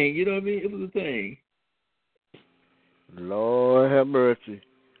a thing. You know what I mean? It was a thing. Lord have mercy.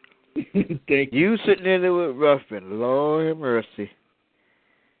 Thank you. Sitting in there with Ruffin. Lord have mercy.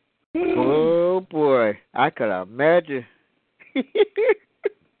 Oh boy, I could imagine.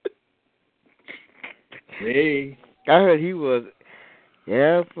 Hey, I heard he was.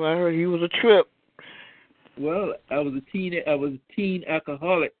 Yeah, I heard he was a trip. Well, I was a teen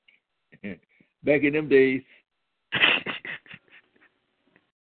alcoholic back in them days.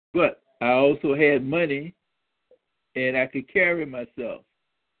 But I also had money, and I could carry myself.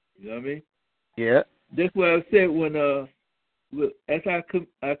 You know what I mean? Yeah. That's what I said when as I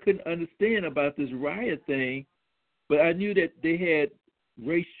couldn't understand about this riot thing, but I knew that they had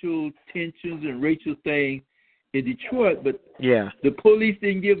racial tensions and racial things in Detroit, but the police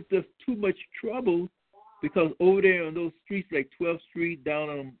didn't give us too much trouble because over there on those streets like 12th Street, down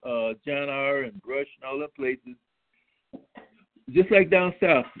on John R. and Brush and all that places, just like down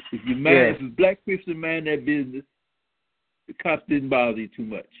south, if black people mind their business, the cops didn't bother you too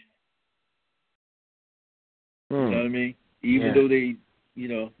much. You know what I mean? Even though they,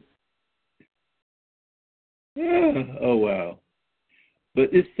 oh wow. But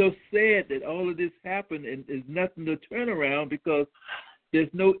it's so sad that all of this happened and there's nothing to turn around because there's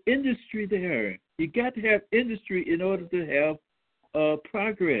no industry there. You got to have industry in order to have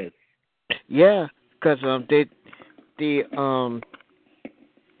progress. Yeah, because the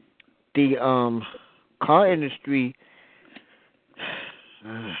car industry,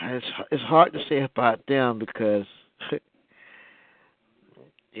 it's hard to say about them because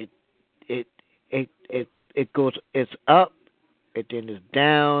it goes, it's up, and then it's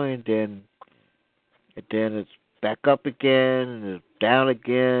down, and then it's back up again, and it's down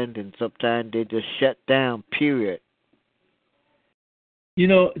again, and sometimes they just shut down. Period.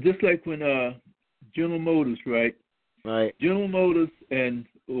 Just like when General Motors, right? Right. General Motors and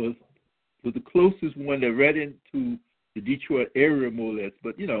was the closest one that right into the Detroit area, more or less.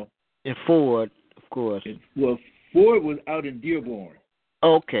 But and Ford, of course. Ford was out in Dearborn.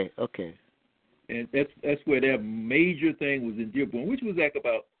 Okay. And that's where their major thing was in Dearborn, which was like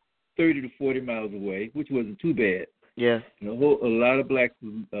about 30 to 40 miles away, which wasn't too bad. Yeah. A lot of blacks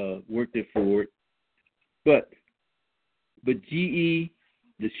worked at Ford, but GE,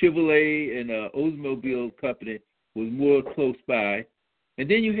 the Chevrolet, and Oldsmobile company was more close by, and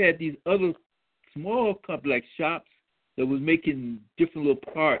then you had these other small companies like shops that was making different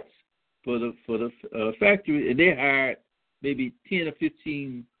little parts for the factory, and they hired maybe 10 or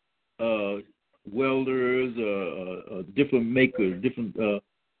 15 welders, different makers, different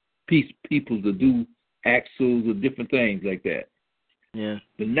people to do axles or different things like that. Yeah.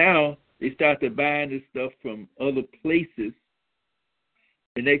 But now they started buying this stuff from other places,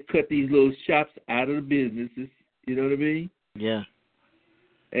 and they cut these little shops out of the businesses. You know what I mean? Yeah.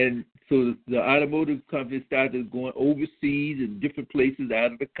 And so the automotive company started going overseas and different places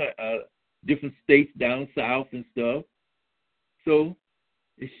out of the different states down south and stuff. So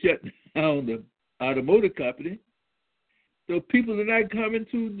it shut down the automotive company. So people are not coming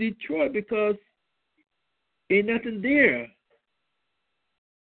to Detroit because ain't nothing there.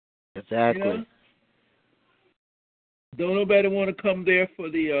 Exactly. Don't nobody want to come there for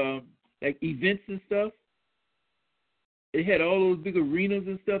the like events and stuff. They had all those big arenas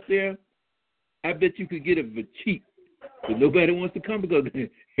and stuff there. I bet you could get it for cheap, but nobody wants to come because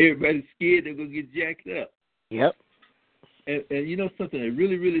everybody's scared they're gonna get jacked up. Yep. And something that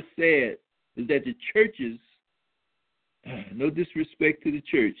really, really sad is that the churches, no disrespect to the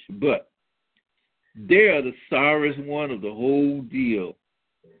church, but they are the sorriest one of the whole deal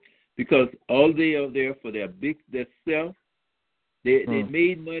because all they are there for their self. They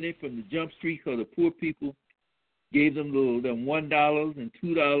made money from the Jump Street because the poor people gave them them $1 and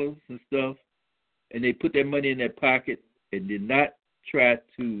 $2 and stuff, and they put that money in their pocket and did not try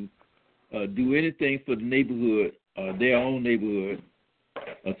to do anything for the neighborhood or their own neighborhood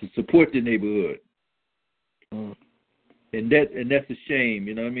to support the neighborhood. And that's a shame,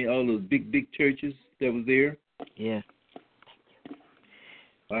 you know what I mean? All those big churches that was there. Yeah.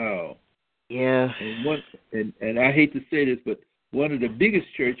 Wow. Yeah. And I hate to say this, but one of the biggest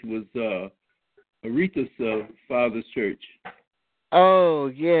church was Aretha's father's church. Oh,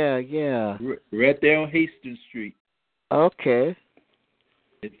 yeah. Right there on Hastings Street. Okay.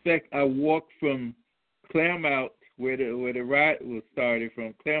 In fact, I walked from Claremont, where the riot was started,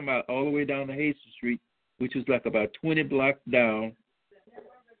 from Claremont all the way down to Hastings Street, which was like about 20 blocks down,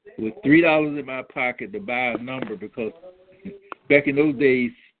 with $3 in my pocket to buy a number because back in those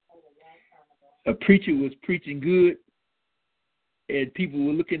days, a preacher was preaching good, and people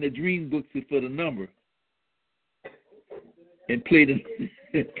were looking at dream books for the number and play the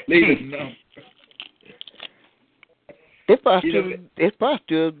number. They probably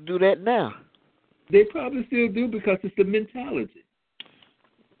still do that now. They probably still do because it's the mentality.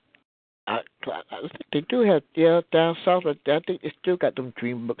 I think they do have down south. I think they still got them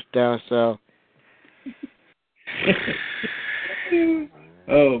dream books down south.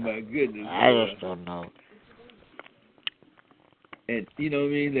 Oh my goodness! I just don't know. And you know what I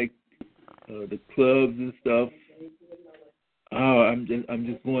mean, like the clubs and stuff. Oh, I'm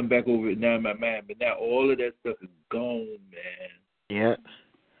just going back over it now in my mind. But now all of that stuff is gone, man. Yeah,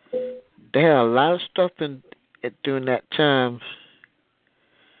 they had a lot of stuff during that time.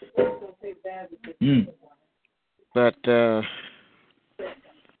 But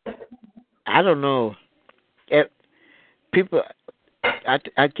I don't know. People,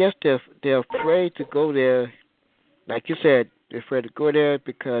 I guess they're afraid to go there. Like you said, they're afraid to go there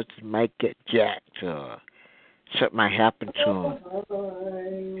because it might get jacked or something might happen to them.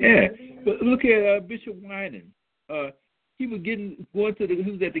 Yeah, but look at Bishop Winan. He was he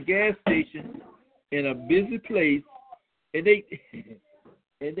was at the gas station, in a busy place, and they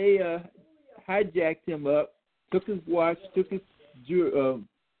hijacked him up, took his watch, took his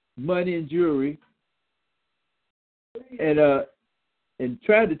money and jewelry, and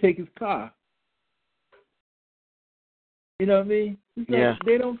tried to take his car. You know what I mean? It's like Yeah.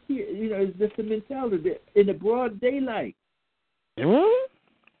 they don't care. You know, it's just the mentality in the broad daylight. Hmm?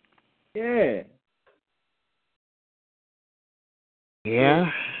 Yeah.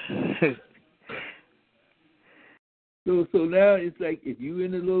 Yeah. So now it's like if you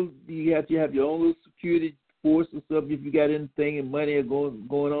in a little, you have to have your own little security force or something. If you got anything and money are going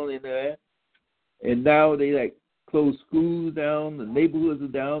on in there, and now they like close schools down, the neighborhoods are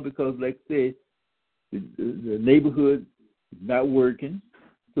down because, like I said, the neighborhood is not working,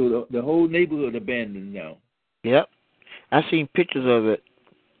 so the whole neighborhood abandoned now. Yep. I seen pictures of it.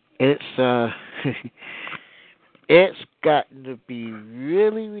 It's it's gotten to be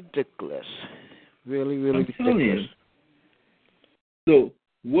really ridiculous. Really, really I'm telling ridiculous. you. So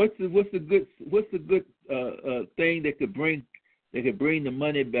what's the good thing that could bring the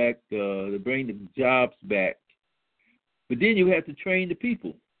money back, to bring the jobs back? But then you have to train the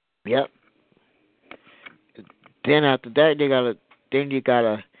people. Yep. Then after that, you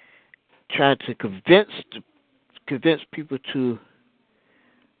gotta try to convince people to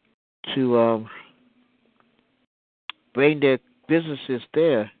bring their businesses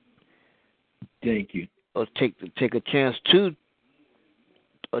there. Thank you. Or take a chance to.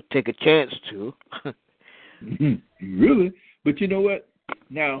 Really? But you know what?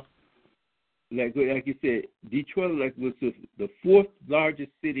 Now, like you said, Detroit was the fourth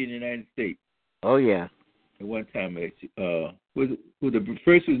largest city in the United States. Oh yeah. At one time, the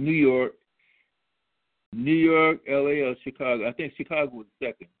first was New York, L.A., or Chicago. I think Chicago was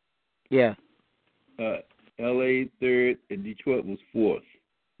second. Yeah. L.A. third, and Detroit was fourth.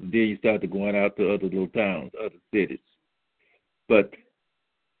 And then you started going out to other little towns, other cities. But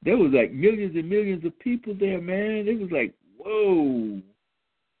there was like millions and millions of people there, man. It was like, whoa.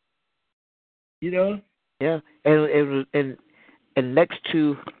 You know? Yeah, and it was and next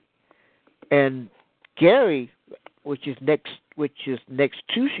to Gary, which is next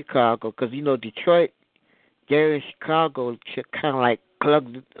to Chicago, because you know Detroit, Gary, and Chicago kind of like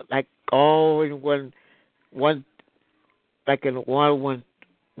plugged like all in one like in one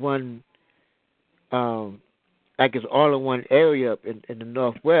like it's all in one area up in the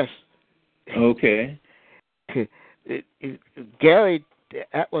Northwest. Okay. Gary,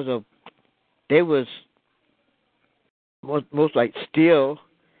 they was most like steel.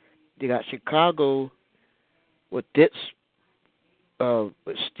 They got Chicago with its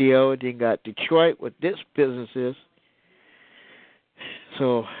with steel, and then got Detroit with its businesses.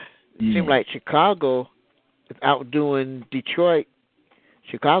 So it seemed like Chicago is outdoing Detroit.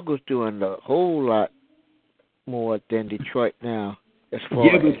 Chicago's doing a whole lot more than Detroit now as far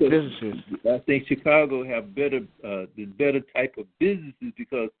as businesses. I think Chicago have the better type of businesses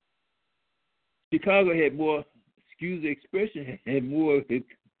because Chicago had more, excuse the expression, had more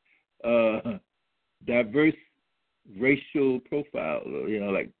diverse racial profile, you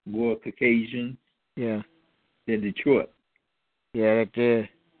know, like more Caucasians. Yeah. Than Detroit. Yeah, that did.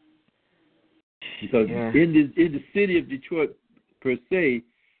 Because in the city of Detroit per se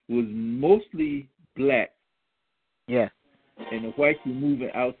was mostly black. Yeah. And the whites were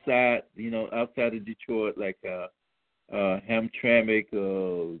moving outside, you know, outside of Detroit, like Hamtramck,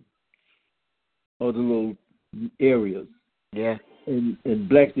 other little areas. Yeah. And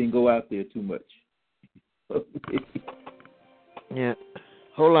blacks didn't go out there too much. Yeah.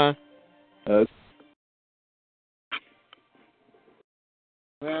 Hold on.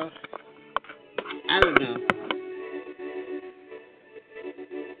 Well, I don't know.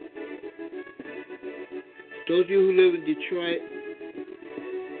 Those of you who live in Detroit,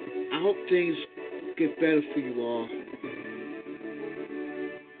 I hope things get better for you all.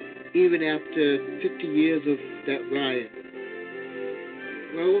 Even after 50 years of that riot.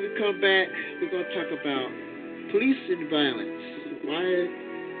 Well, when we come back, we're going to talk about police and violence. Why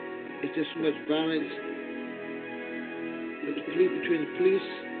is there so much violence between the police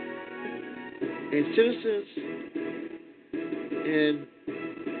and citizens? And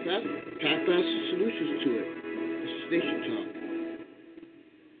try to find some solutions to it. This is Nation Talk.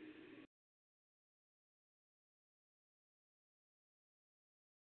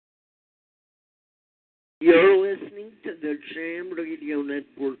 You're listening to the Jam Radio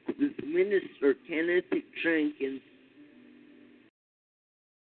Network with Minister Kenneth Jenkins.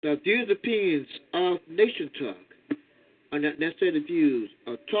 The views and opinions of Nation Talk are not necessarily the views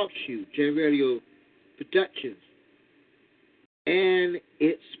of Talk Show, Jam Radio Productions, and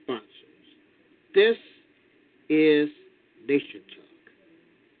its sponsors. This is Nation Talk.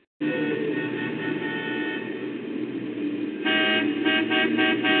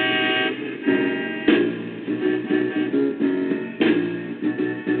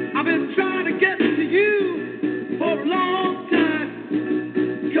 I've been trying to get to you for a long time.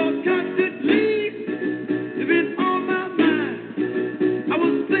 You're constantly you've been on my mind. I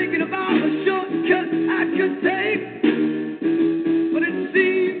was thinking about a shortcut I could take, but it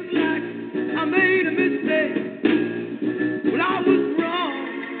seems like I made a mistake. But I was wrong.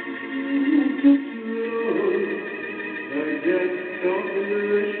 I get caught in the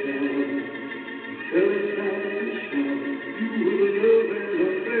rush hour. Every time I show you with love and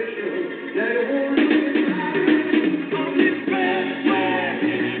affection, that won't look right on this red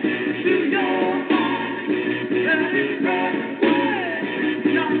way to your heart. That is red way,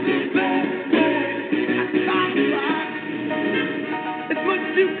 not the bad way. I can't lie. It's much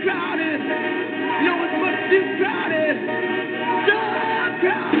too crowded. No, it's much too crowded. So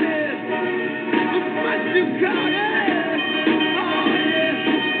crowded. It's much too crowded. Oh, yeah.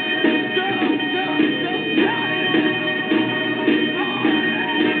 So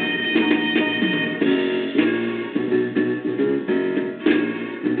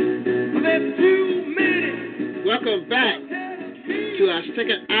welcome back to our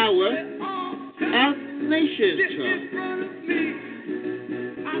second hour of Nation Talk.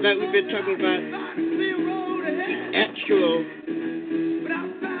 Tonight we've been talking about the actual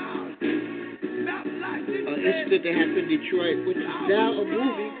incident that happened in Detroit, which is now a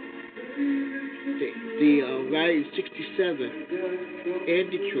movie. The Riot 67 in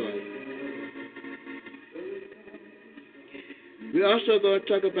Detroit. We're also going to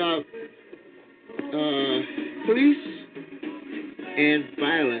talk about police and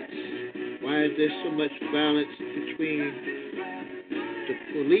violence. Why is there so much violence between the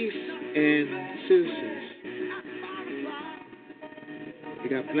police and citizens? We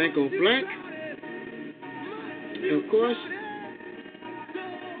got blank on blank. And of course,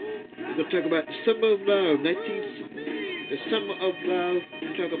 we're going to talk about the Summer of Love, the Summer of Love.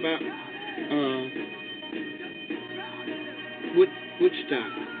 We're talk about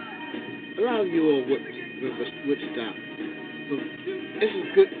Woodstock. A lot of you all remember Woodstock. This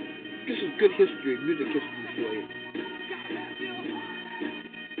is good history, music history for you.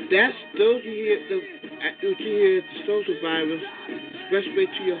 That's those you hear the Soul Survivors, Express Way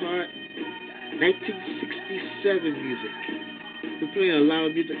to Your Heart, 1967 music. We're playing a lot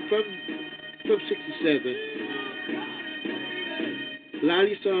of music from 67. A lot of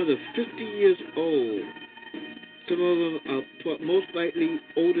these songs are 50 years old. Some of them are most likely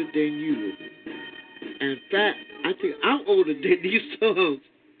older than you. And in fact, I think I'm older than these songs.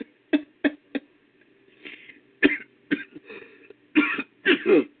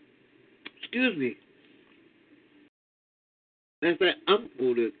 Excuse me. In fact, I'm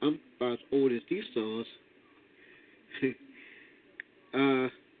about as old as these songs.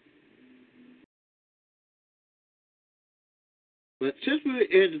 But since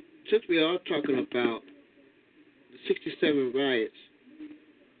we are talking about the 67 riots,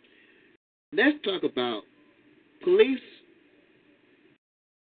 let's talk about police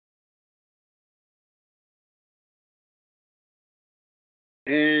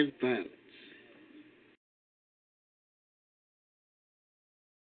and violence.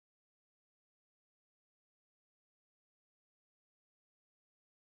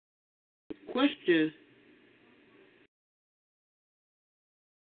 Question: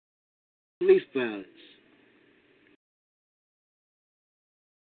 police violence.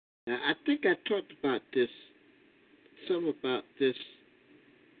 Now, I think I talked about this, talked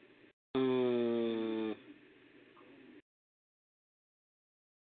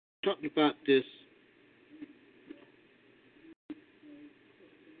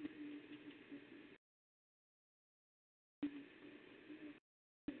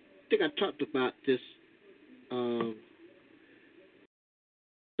about this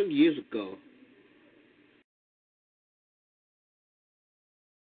some years ago.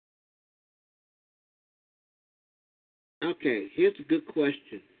 Okay, here's a good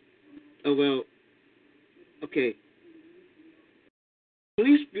question. Okay.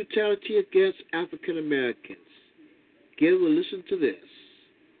 Police brutality against African Americans. Give a listen to this.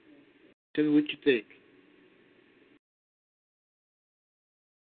 Tell me what you think.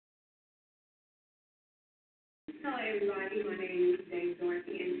 Hello, everybody. My name is Dave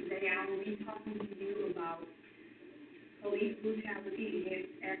Dorothy, and today I will be talking to you about police brutality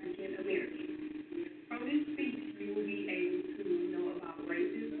against African Americans. From this speech, you will be able to know about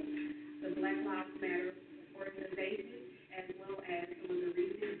racism, the Black Lives Matter organization, as well as some of the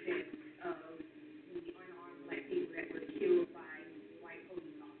recent deaths of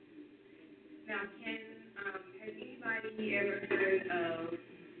Now, has anybody ever heard of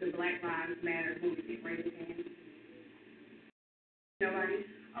the Black Lives Matter movement? Raise your hand. Nobody?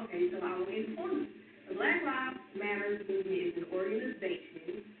 Okay, so I will inform you. The Black Lives Matter movement is an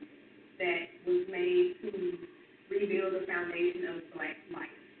organization that was made to rebuild the foundation of Black life.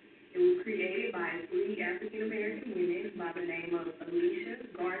 It was created by 3 African American women by the name of Alicia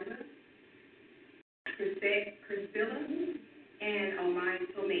Garza, Priscilla, and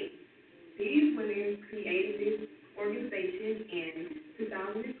Omai Tomei. These women created this organization in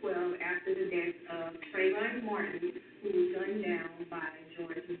 2012 after the death of Trayvon Martin, who was gunned down by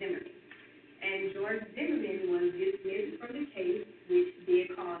George Zimmerman. And George Zimmerman was dismissed from the case, which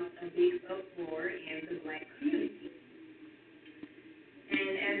did cause a big uproar in the Black community.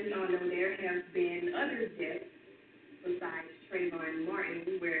 And as we all know, there have been other deaths besides Trayvon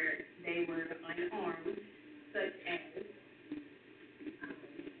Martin where they were unarmed, such as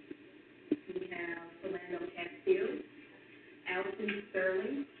we have Philando Castile, Alton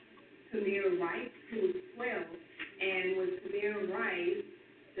Sterling, Tamir Rice, who was 12, and with Tamir Rice,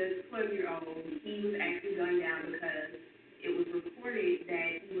 the 12-year-old, he was actually gunned down because it was reported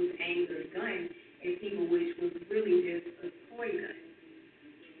that he was aiming a gun at people, which was really just a toy gun.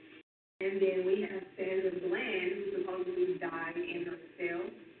 And then we have Sandra Bland, who supposedly died in her cell.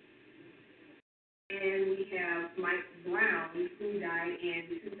 And we have Mike Brown, who died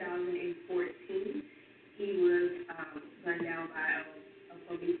in 2014. He was gunned down by a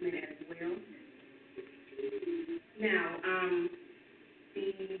policeman as well. Now,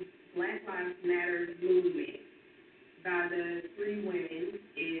 the Black Lives Matter movement by the 3 women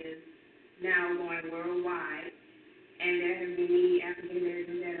is now going worldwide, and there have been many African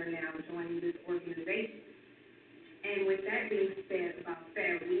Americans that are now joining this organization. And with that being said about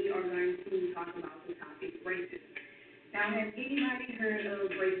that, we are going to talk about the topic racism. Now, has anybody heard of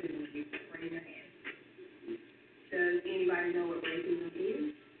racism before? Raise your hand. Does anybody know what racism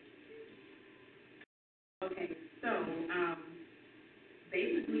is? Okay, so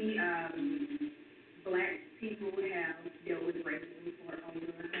basically, Black people have dealt with racism for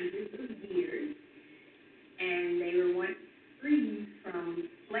over hundreds of years, and they were once freed from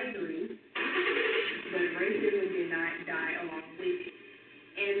slavery, but racism did not die along with it.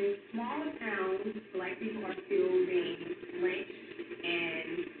 In small towns, Black people are still being lynched and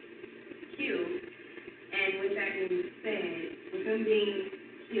killed, and with that being said, with them being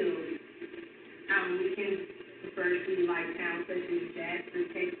killed, we can refer to like towns such as Jasper,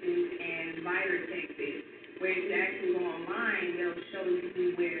 Texas, and Vidor, Texas, where if you actually go online, they'll show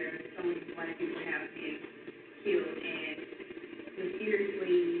you where some of these Black people have been killed and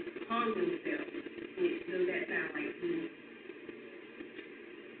mysteriously hung themselves. Does that sound like you?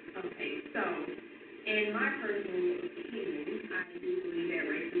 Okay, so in my personal opinion, I do believe that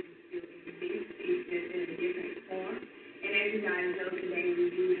racism still exists. It's just in a different form. And as you guys know, today we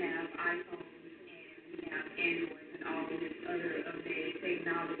do have iPhones and we have Androids and all this other updated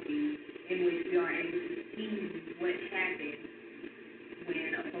technology in which we are able to see what happens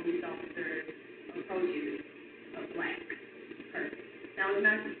when a police officer approaches a Black person. Now, it's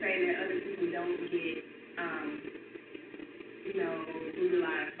not to say that other people don't get,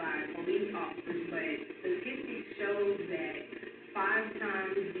 brutalized by police officers, but statistics show that 5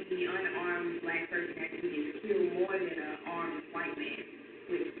 times the unarmed Black person actually gets killed more than an armed white man,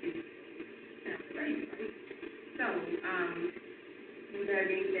 which is sounds crazy, right? So, with that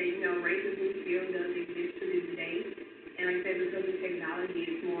being said, racism still does exist to this day, and like I said, because of technology,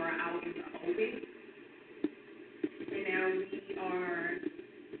 it's more out in the open. And now we are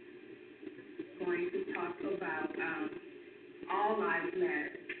going to talk about All Lives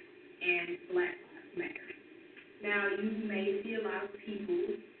Matter and Black Lives Matter. Now, you may see a lot of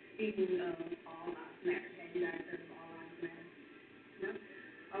people speaking of All Lives Matter. Have you guys heard of All Lives Matter? No?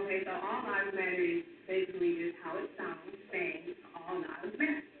 Okay, so All Lives Matter is basically just how it sounds, saying All Lives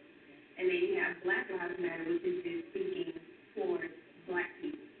Matter. And then you have Black Lives Matter, which is just speaking for Black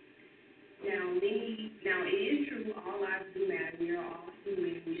people. Now, it is true, all lives do matter. We are all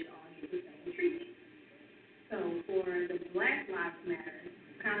human. We should all get the same treatment. So, for the Black Lives Matter,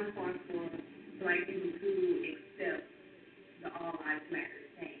 it's kind of hard for Black people to accept the All Lives Matter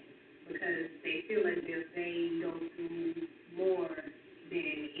thing because they feel as if they go through more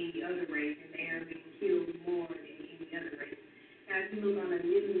than any other race and they are being killed more than any other race. Now, if you look on the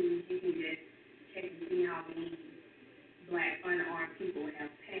news, you can just check and see how many Black unarmed people have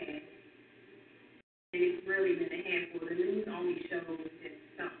passed. And it's really been a handful. The news only shows just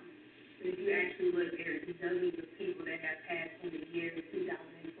some. But if you actually look, there's dozens of people that have passed from the year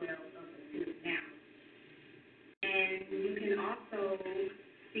 2012 up until now. And you can also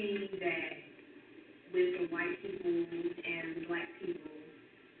see that white people and black people.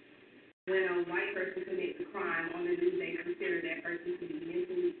 When a white person commits a crime, on the news they consider that person to be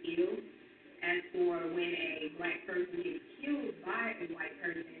mentally ill. As for when a black person gets killed by a white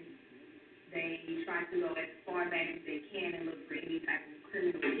person, they try to go as far back as they can and look for any type of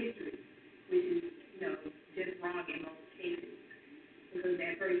criminal history, which is, just wrong in most cases, because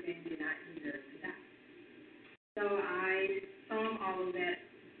that person did not deserve to die. So I sum all of that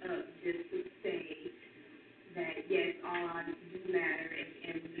up just to say that, yes, all lives do matter at the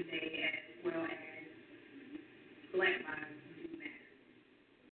end of the day, as well as black lives do matter.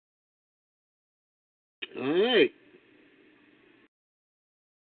 All right.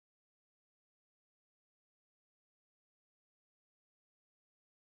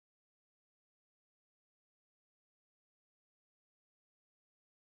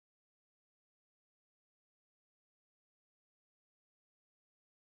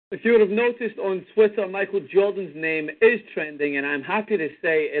 If you would have noticed on Twitter, Michael Jordan's name is trending, and I'm happy to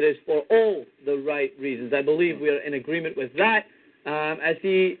say it is for all the right reasons. I believe we are in agreement with that. As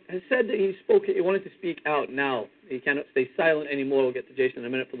he has said that he wanted to speak out now. He cannot stay silent anymore. We'll get to Jason in a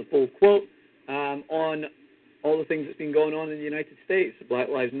minute for the full quote on all the things that's been going on in the United States, the Black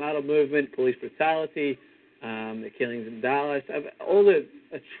Lives Matter movement, police brutality, the killings in Dallas, all the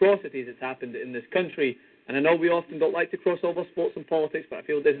atrocities that's happened in this country. And I know we often don't like to cross over sports and politics, but I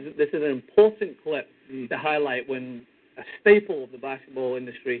feel this is an important clip to highlight when a staple of the basketball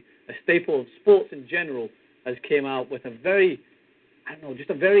industry, a staple of sports in general, has came out with a very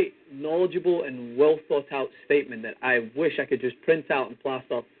knowledgeable and well thought out statement that I wish I could just print out and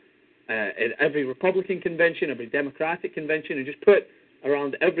plaster at every Republican convention, every Democratic convention, and just put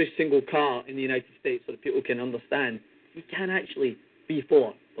around every single car in the United States so that people can understand you can actually be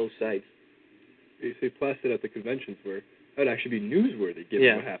for both sides. You say plastered at the conventions where that would actually be newsworthy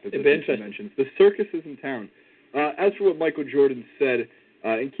given what happens at these conventions. The circus is in town. As for what Michael Jordan said,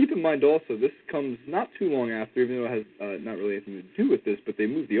 and keep in mind also, this comes not too long after, even though it has not really anything to do with this, but they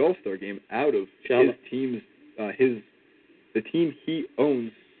moved the All-Star game out of his team's, the team he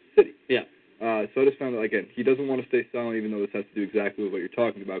owns, city. Yeah. So I just found that, again, he doesn't want to stay silent, even though this has to do exactly with what you're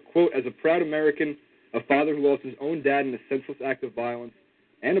talking about. Quote, as a proud American, a father who lost his own dad in a senseless act of violence,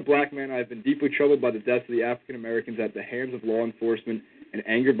 and a black man, I have been deeply troubled by the deaths of the African Americans at the hands of law enforcement and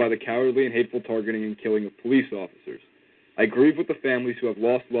angered by the cowardly and hateful targeting and killing of police officers. I grieve with the families who have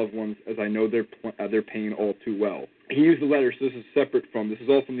lost loved ones, as I know their pain all too well. He used the letter, so this is separate from, this is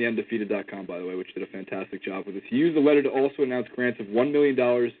all from the undefeated.com, by the way, which did a fantastic job with this. He used the letter to also announce grants of $1 million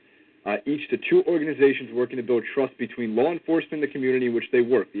each to two organizations working to build trust between law enforcement and the community in which they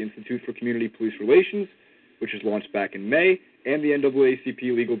work, the Institute for Community Police Relations, which was launched back in May, and the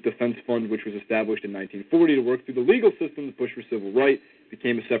NAACP Legal Defense Fund, which was established in 1940 to work through the legal system to push for civil rights,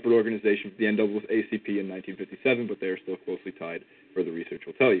 became a separate organization for the NAACP in 1957, but they are still closely tied, further research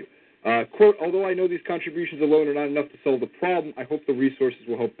will tell you. Quote, although I know these contributions alone are not enough to solve the problem, I hope the resources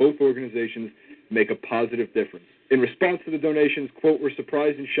will help both organizations make a positive difference. In response to the donations, quote, we're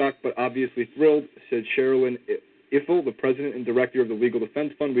surprised and shocked, but obviously thrilled, said Sherilyn Iffel, the president and director of the Legal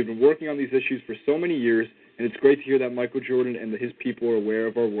Defense Fund. We've been working on these issues for so many years, and it's great to hear that Michael Jordan and his people are aware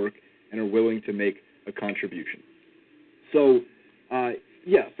of our work and are willing to make a contribution. So,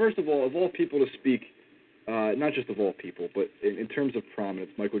 first of all people to speak, not just of all people, but in terms of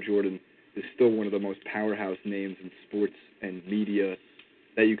prominence, Michael Jordan is still one of the most powerhouse names in sports and media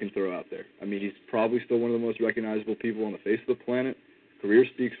that you can throw out there. I mean, he's probably still one of the most recognizable people on the face of the planet. Career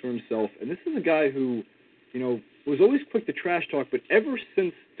speaks for himself. And this is a guy who, was always quick to trash talk, but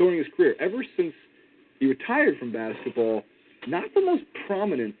during his career, ever since he retired from basketball, not the most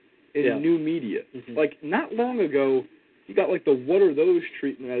prominent in new media. Mm-hmm. Like, not long ago, he got, the what are those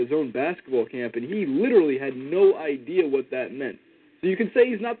treatment at his own basketball camp, and he literally had no idea what that meant. So you can say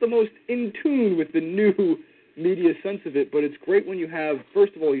he's not the most in tune with the new media sense of it, but it's great when you have,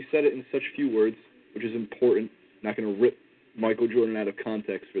 first of all, he said it in such few words, which is important. I'm not going to rip Michael Jordan out of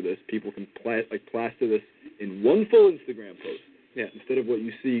context for this. People can plaster this in one full Instagram post. Yeah. Instead of what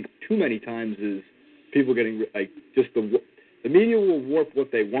you see too many times is people getting, the media will warp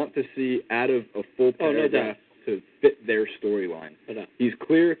what they want to see out of a full paragraph to fit their storyline. He's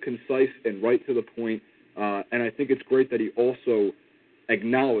clear, concise, and right to the point, and I think it's great that he also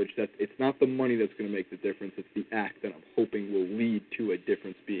acknowledged that it's not the money that's going to make the difference, it's the act that I'm hoping will lead to a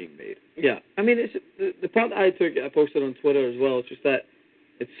difference being made. Yeah, I mean, it's the part that I posted on Twitter as well, it's just that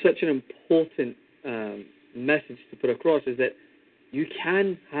it's such an important message to put across, is that you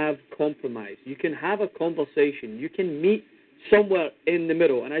can have compromise, you can have a conversation, you can meet somewhere in the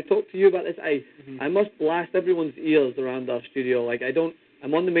middle. And I talked to you about this. I must blast everyone's ears around our studio. I don't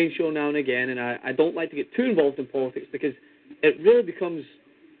I'm on the main show now and again, and I don't like to get too involved in politics because it really becomes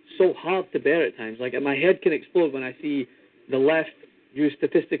so hard to bear at times. Like, my head can explode when I see the left use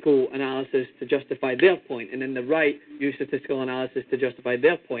statistical analysis to justify their point, and then the right use statistical analysis to justify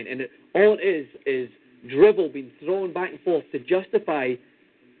their point. And all it is drivel being thrown back and forth to justify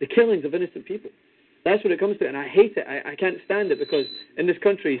the killings of innocent people. That's what it comes to, and I hate it. I can't stand it because in this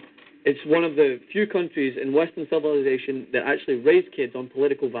country, it's one of the few countries in Western civilization that actually raise kids on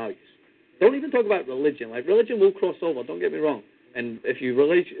political values. Don't even talk about religion. Like, religion will cross over, don't get me wrong. And if you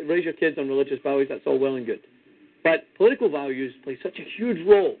raise your kids on religious values, that's all well and good. But political values play such a huge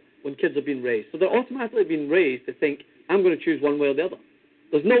role when kids are being raised. So they're automatically being raised to think, I'm going to choose one way or the other.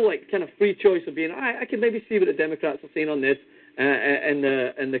 There's no, like, kind of free choice of being, I can maybe see what the Democrats are saying on this, and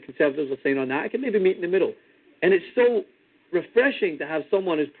the Conservatives are saying on that. I can maybe meet in the middle. And it's so refreshing to have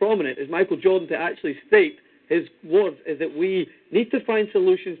someone as prominent as Michael Jordan to actually state his words is that we need to find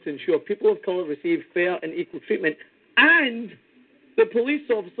solutions to ensure people of color receive fair and equal treatment, and the police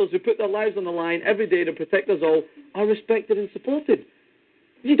officers who put their lives on the line every day to protect us all are respected and supported.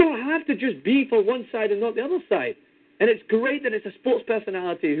 You don't have to just be for one side and not the other side. And it's great that it's a sports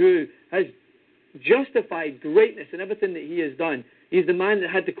personality who has justified greatness in everything that he has done. He's the man that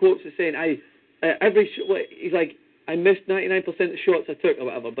had the quotes of saying, he's like, I missed 99% of the shots I took or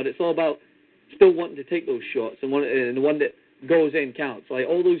whatever, but it's all about still wanting to take those shots, and the one that goes in counts. Like,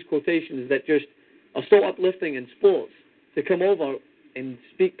 all those quotations that just are so uplifting in sports to come over and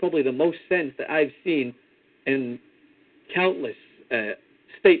speak probably the most sense that I've seen in countless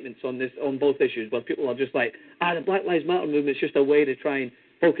statements on both issues, where people are just like, the Black Lives Matter movement is just a way to try and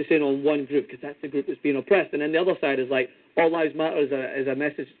focus in on one group because that's the group that's being oppressed. And then the other side is like, all lives matter is a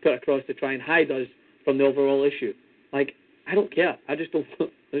message put across to try and hide us from the overall issue. Like, I don't care. I just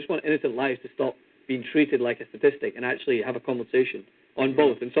want innocent lives to stop being treated like a statistic and actually have a conversation on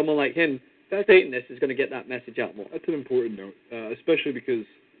both. And someone like him stating this is going to get that message out more. That's an important note, especially because,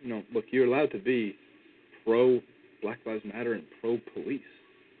 look, you're allowed to be pro-Black Lives Matter and pro-police.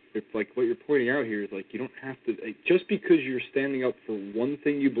 It's like what you're pointing out here is like you don't have to, just because you're standing up for one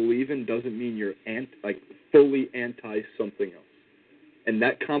thing you believe in doesn't mean you're fully anti something else. And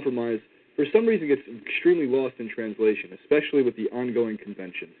that compromise, for some reason, gets extremely lost in translation, especially with the ongoing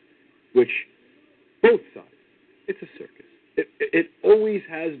conventions, which both sides, it's a circus. It always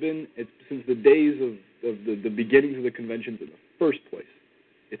has been. Since the days of the beginnings of the conventions in the first place.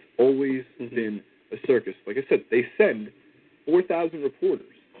 It's always been a circus. Like I said, they send 4,000 reporters.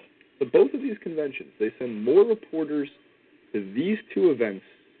 So both of these conventions, they send more reporters to these two events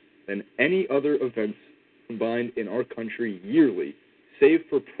than any other events combined in our country yearly, save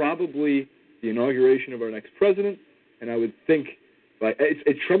for probably the inauguration of our next president, and I would think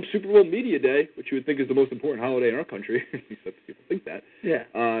it's Trump's Super Bowl Media Day, which you would think is the most important holiday in our country. At least people think that. Yeah.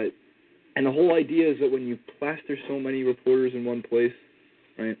 And the whole idea is that when you plaster so many reporters in one place,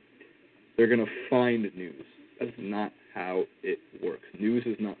 right, they're going to find news. That's not how it works. News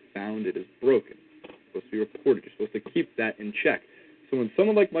is not found, it is broken. It's supposed to be reported. You're supposed to keep that in check. So when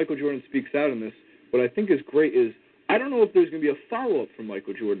someone like Michael Jordan speaks out on this, what I think is great is, I don't know if there's going to be a follow-up from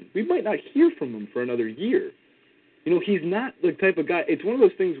Michael Jordan. We might not hear from him for another year. He's not the type of guy. It's one of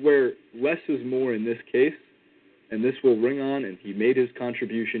those things where less is more in this case, and this will ring on, and he made his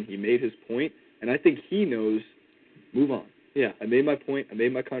contribution, he made his point, and I think he knows, move on. Yeah, I made my point, I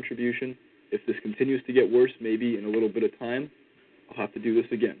made my contribution. If this continues to get worse, maybe in a little bit of time, I'll have to do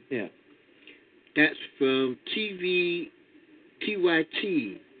this again. Yeah. That's from TYT,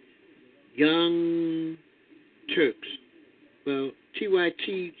 Young Turks. Well,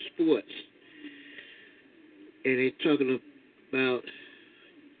 TYT Sports. And they're talking about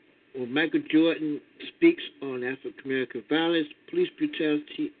Michael Jordan speaks on African-American violence, police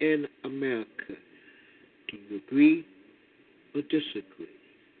brutality in America. Do you agree or disagree?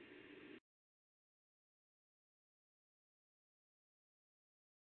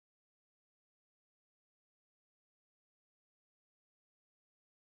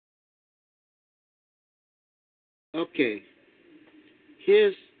 Okay.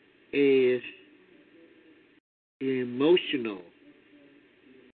 Here's an emotional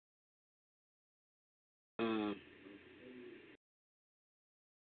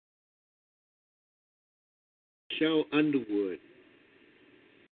Cheryl Underwood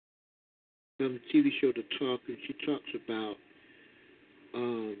from the TV show The Talk, and she talks about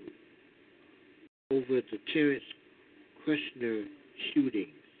over the Terrence Kreshner shooting.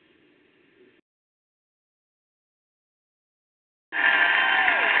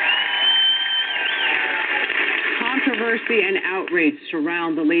 Controversy and outrage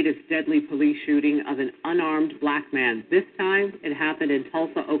surround the latest deadly police shooting of an unarmed black man. This time, it happened in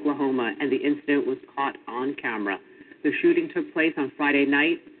Tulsa, Oklahoma, and the incident was caught on camera. The shooting took place on Friday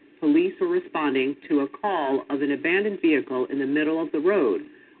night. Police were responding to a call of an abandoned vehicle in the middle of the road.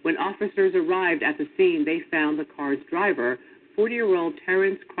 When officers arrived at the scene, they found the car's driver, 40-year-old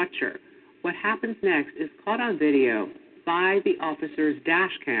Terrence Crutcher. What happens next is caught on video by the officer's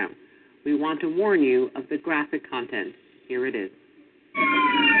dash cam. We want to warn you of the graphic content. Here it is.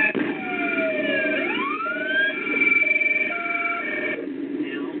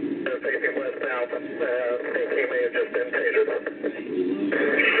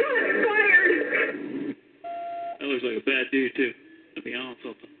 That looks like a bad dude, too. To be honest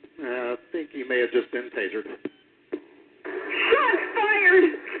with you. I think he may have just been tasered. Shots fired!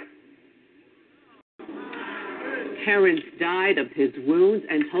 Terrence died of his wounds,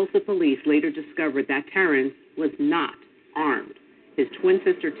 and Tulsa police later discovered that Terrence was not armed. His twin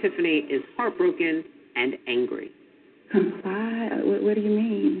sister, Tiffany, is heartbroken and angry. Comply? What do you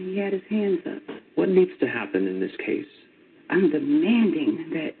mean? He had his hands up. What needs to happen in this case? I'm demanding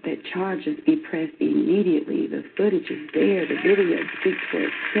that charges be pressed immediately. The footage is there. The video speaks for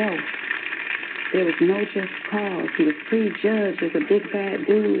itself. There was no just cause. He was prejudged as a big bad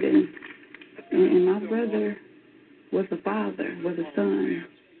dude, and my brother was a father, was a son.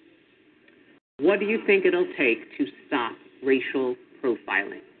 What do you think it'll take to stop racial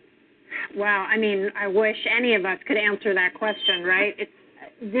profiling? Wow, I mean, I wish any of us could answer that question, right?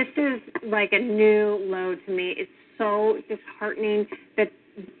 This is like a new low to me. It's so disheartening that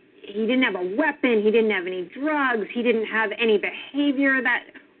he didn't have a weapon, he didn't have any drugs, he didn't have any behavior that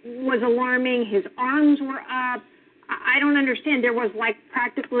was alarming, his arms were up. I don't understand. There was like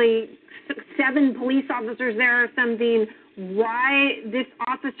practically 7 police officers there or something. Why this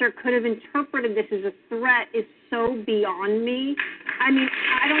officer could have interpreted this as a threat is so beyond me. I mean,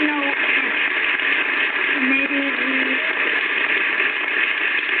 I don't know. Maybe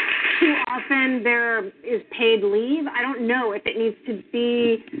too often there is paid leave. I don't know if it needs to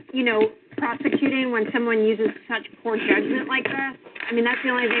be, prosecuting when someone uses such poor judgment like this. I mean, that's the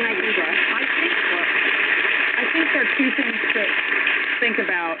only thing I can do. I think there are 2 things to think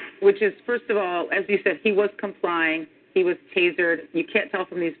about, which is, first of all, as you said, he was complying. He was tasered. You can't tell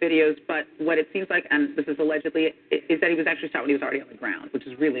from these videos, but what it seems like, and this is allegedly, is that he was actually shot when he was already on the ground, which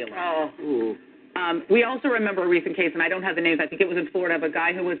is really alarming. We also remember a recent case, and I don't have the names. I think it was in Florida, of a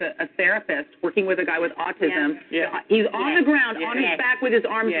guy who was a therapist working with a guy with autism. Yeah. He's on the ground, on his back with his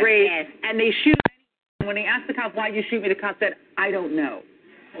arms raised, and they shoot him. When he asked the cop, "Why'd you shoot me?" the cop said, "I don't know."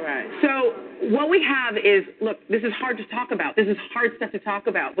 Right. So what we have is, look, this is hard to talk about. This is hard stuff to talk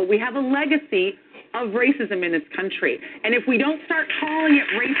about. But we have a legacy of racism in this country. And if we don't start calling it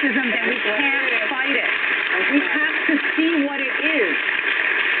racism, then we can't fight it. We have to see what it is.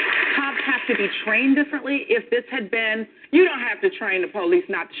 Cops have to be trained differently. If this had been, you don't have to train the police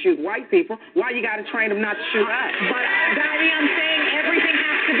not to shoot white people. Why you got to train them not to shoot us? But, Valerie, I'm saying everything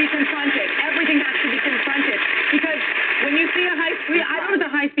has to be confronted. Everything has to be confronted. Because when you see I was a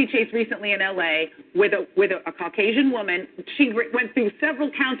high-speed chase recently in L.A. with a Caucasian woman. She went through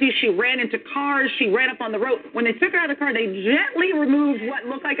several counties. She ran into cars. She ran up on the road. When they took her out of the car, they gently removed what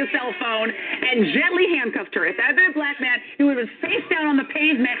looked like a cell phone and gently handcuffed her. If that had been a black man, he would have been face down on the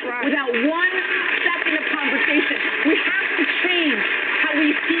pavement without 1 second of conversation. We have to change how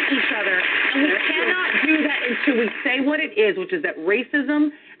we see each other, and we cannot do that until we say what it is, which is that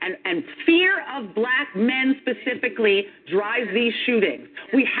racism and fear of black men specifically drives these shootings.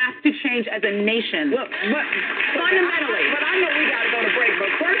 We have to change as a nation. Look, fundamentally. But I know we got to go to break. But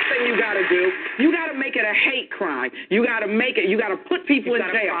first thing you got to do, you got to make it a hate crime. You got to make it. You got to put people in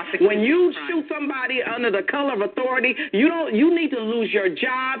jail. When you shoot somebody under the color of authority, you need to lose your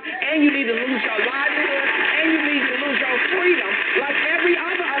job, and you need to lose your livelihood, and you need to lose your freedom, like every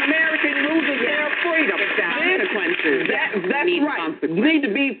other American loses their freedom. Consequences. That's right. Need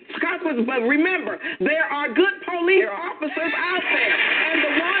to be consequences. But remember, there are good police officers out there, and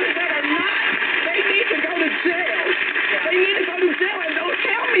the ones that are not, they need to go to jail. They need to go to jail, and don't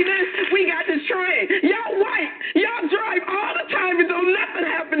tell me this. We got to train. Y'all white. Y'all drive all the time and don't nothing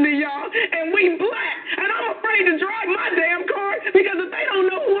happen to y'all, and we black. And I'm afraid to drive my damn car because if they don't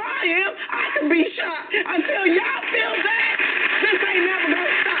know who I am, I could be shot. Until y'all feel that, this ain't never going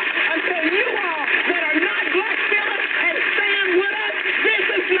to stop. Until you all that are not black feel it and stand with us, this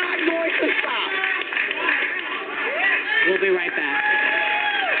is not going to stop. We'll be right back.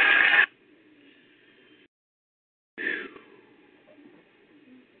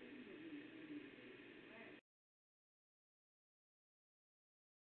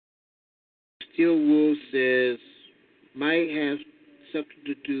 Steel Wool says might have something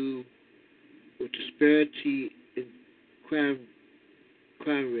to do with disparity in crime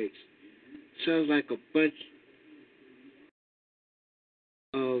rates. Sounds like a bunch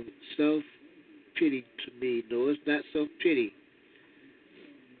of self-pity to me. No, it's not self-pity.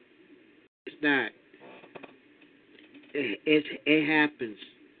 It's not. It happens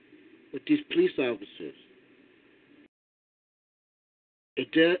with these police officers.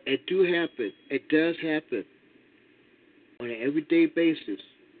 It do happen. It does happen on an everyday basis.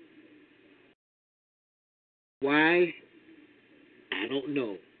 Why? I don't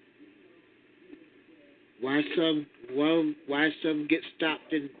know. Why some get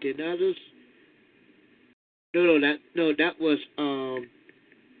stopped than others? That was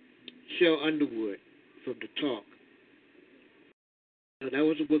Cheryl Underwood from The Talk. No, that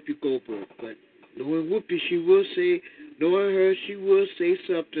wasn't Whoopi Goldberg, but knowing Whoopi, knowing her, she will say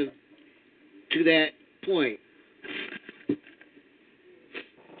something to that point.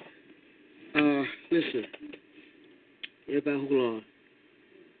 Listen, everybody hold on.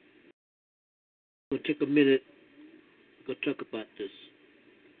 We'll take a minute. We'll talk about this.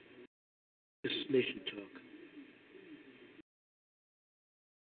 This is Nation Talk.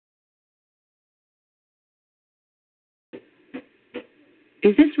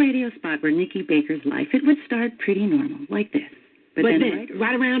 Is this radio spot where Nikki Baker's life? It would start pretty normal, like this. But then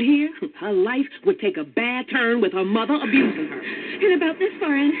right around here, her life would take a bad turn with her mother abusing her. And about this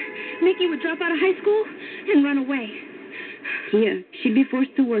far in, Nikki would drop out of high school and run away. Here, she'd be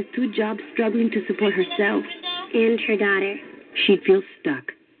forced to work 2 jobs, struggling to support herself and her daughter. She'd feel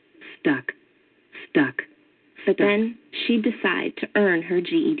stuck. But then she'd decide to earn her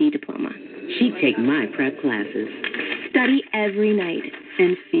GED diploma. She'd take my prep classes, study every night,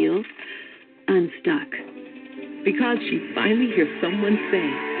 and feel unstuck. Because she'd finally hear someone say,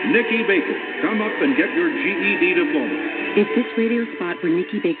 Nikki Baker, come up and get your GED diploma. If this radio spot were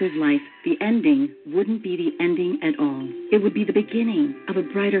Nikki Baker's life, the ending wouldn't be the ending at all. It would be the beginning of a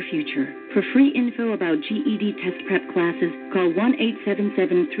brighter future. For free info about GED test prep classes, call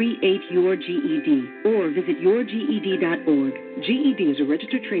 1-877-38-YOUR-GED or visit yourged.org. GED is a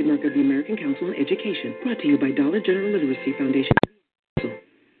registered trademark of the American Council on Education, brought to you by Dollar General Literacy Foundation.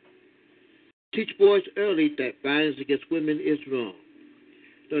 Teach boys early that violence against women is wrong.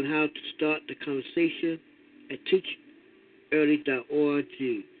 Learn how to start the conversation at teachearly.org.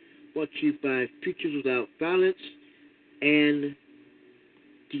 Brought to you by Futures Without Violence and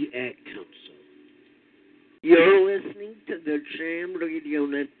the Ad Council. You're listening to the Jam Radio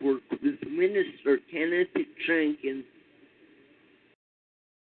Network with Minister Kenneth Jenkins.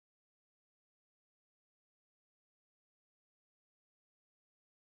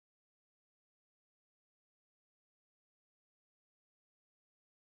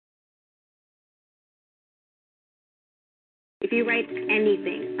 If you write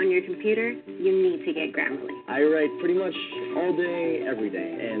anything on your computer, you need to get Grammarly. I write pretty much all day, every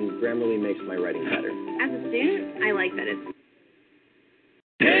day, and Grammarly makes my writing better. As a student, I like that it's...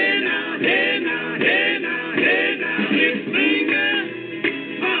 Hey now, hey now, hey now, hey now, it's finger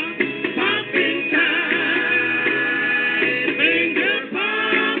popping time. Finger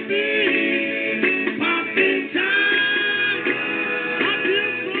popping time.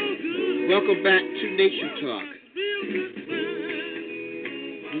 Welcome back to Nation Talk.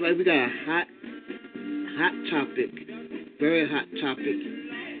 We got a hot topic, very hot topic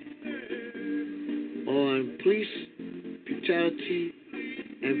on police brutality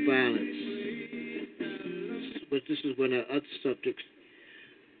and violence. But this is one of the other subjects.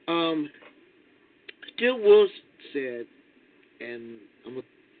 Still Wilson said, and I'm going to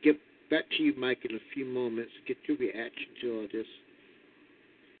get back to you, Mike, in a few moments, get your reaction to all this.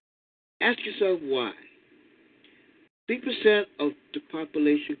 Ask yourself why. 3% of the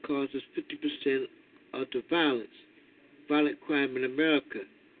population causes 50% of the violent crime in America.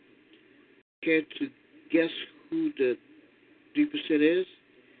 Care to guess who the 3% is?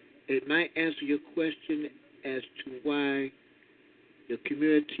 It might answer your question as to why your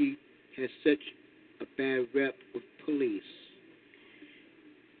community has such a bad rep with police.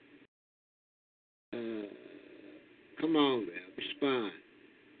 Come on, man, respond.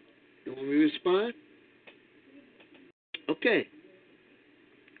 You want me to respond? Okay,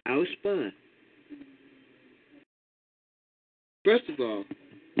 I'll respond. First of all,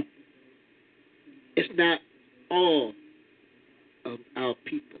 it's not all of our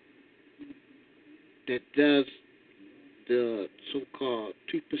people that does the so-called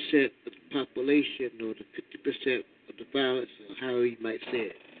 2% of the population or the 50% of the violence, or however you might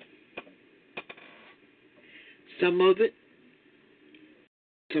say it. Some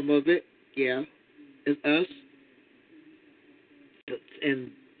of it, yeah, is us.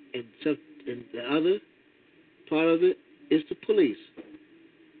 and the other part of it is the police.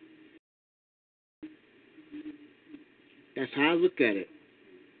 That's how I look at it.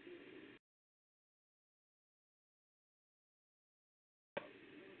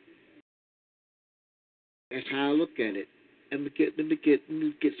 That's how I look at it. Let me get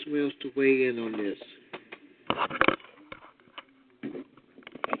someone else to weigh in on this.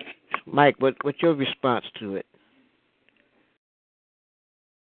 Mike, what's your response to it?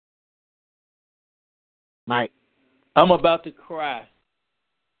 Mike. I'm about to cry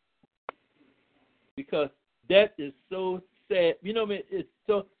because that is so sad. You know what I mean? It's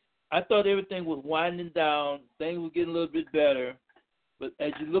so. I thought everything was winding down. Things were getting a little bit better, but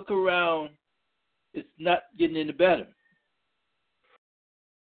as you look around, it's not getting any better.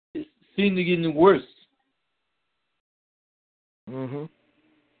 It seems to be getting worse. Mm-hmm.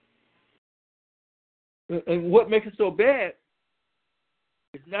 And what makes it so bad?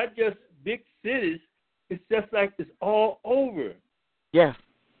 It's not just big cities. It's just like it's all over. Yeah.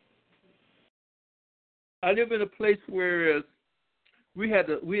 I live in a place where we are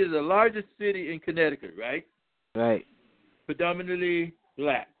the largest city in Connecticut, right? Right. Predominantly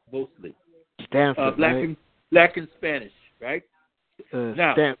black, mostly. Stanford, right? Black and Spanish, right?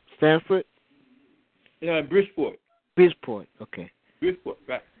 Now, Stanford? Yeah, Bridgeport. Bridgeport, okay. Bridgeport,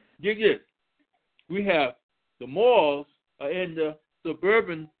 right. Dig this. We have the malls are in the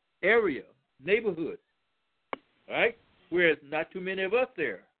suburban area, neighborhood, right? Whereas not too many of us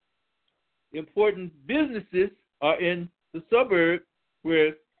there. Important businesses are in the suburbs,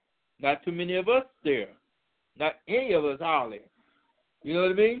 whereas not too many of us there. Not any of us are there. You know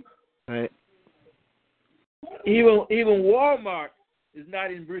what I mean? Right. Even Walmart is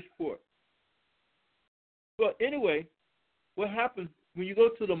not in Bridgeport. But anyway, what happens when you go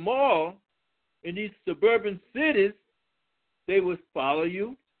to the mall in these suburban cities, they will follow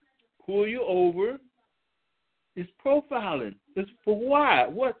you, pull you over. It's profiling. It's for why?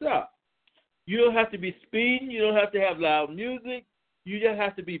 What's up? You don't have to be speeding. You don't have to have loud music. You just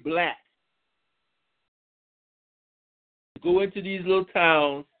have to be black. Go into these little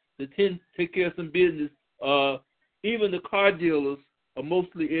towns to take care of some business. Even the car dealers are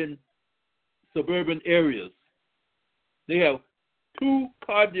mostly in suburban areas. They have 2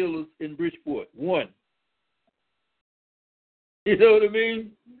 car dealers in Bridgeport. 1. You know what I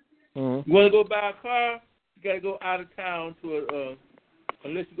mean? Mm-hmm. You want to go buy a car, you got to go out of town to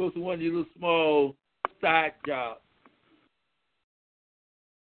unless you go to one of these little small side jobs.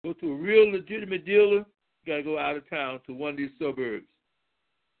 Go to a real legitimate dealer, you got to go out of town to one of these suburbs.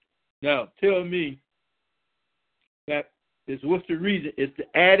 Now, tell me what's the reason? It's the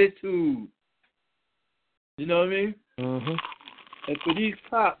attitude. You know what I mean? Mm-hmm. And for these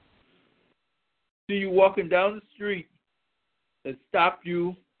cops, see you walking down the street and stop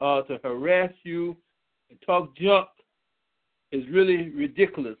you to harass you and talk junk is really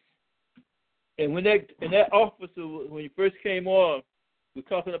ridiculous. And when that officer, when he first came on, was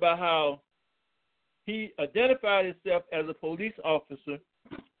talking about how he identified himself as a police officer,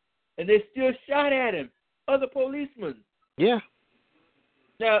 and they still shot at him, other policemen. Yeah.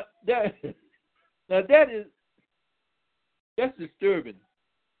 Now that's disturbing.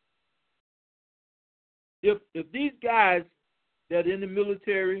 If these guys that are in the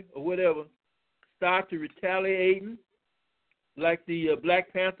military or whatever start to retaliating like the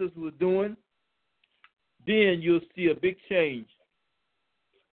Black Panthers were doing, then you'll see a big change.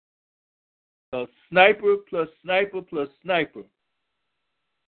 Sniper plus sniper plus sniper.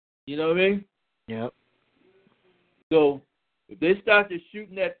 You know what I mean? Yep. So if they start to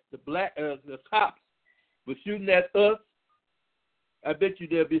shooting at the cops, but shooting at us, I bet you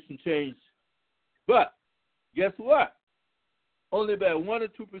there'll be some change. But guess what? Only about 1 or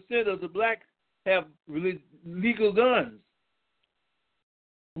 2% of the blacks have really legal guns.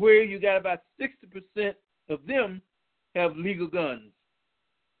 Where you got about 60% of them have legal guns.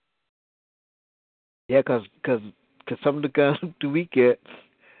 Yeah, because some of the guns that we get,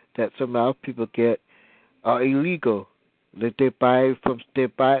 that some of our people get, are illegal. That they buy it from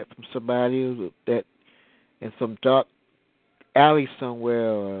somebody that in some dark alley somewhere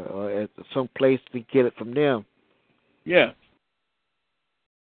or at some place to get it from them. Yeah.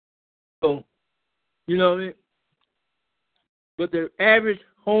 So, you know what I mean? But the average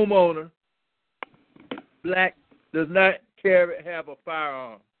homeowner, black, does not have a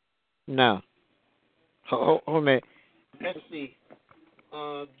firearm. No. Hold on a minute. Let's see.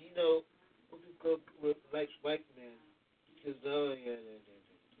 You know, we could go with like white man. Because,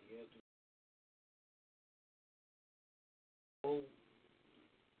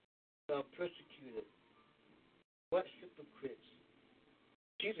 persecuted. What hypocrites?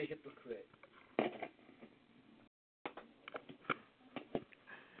 She's a hypocrite.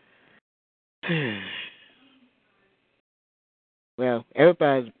 Well,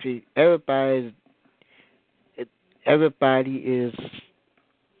 everybody is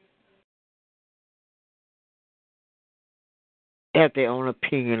have their own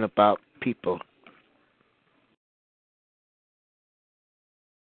opinion about people.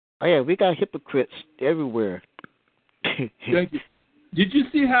 Oh yeah, we got hypocrites everywhere. Thank you. Did you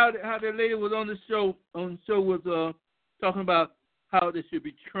see how that lady was on the show? Was talking about how they should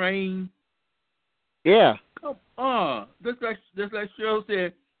be trained. Yeah. Come on, just like Cheryl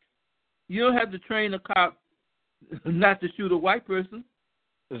said, you don't have to train a cop not to shoot a white person.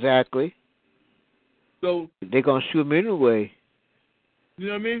 Exactly. So they're gonna shoot him anyway. You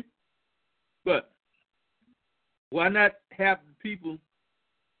know what I mean? But why not have the people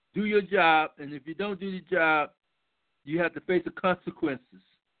do your job, and if you don't do the job, you have to face the consequences.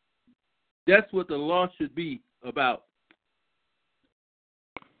 That's what the law should be about.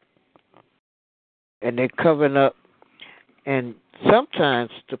 And they're covering up. And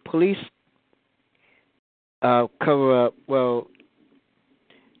sometimes the police cover up. Well,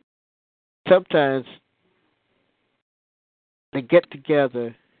 sometimes they get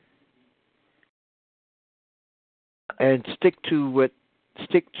together and stick to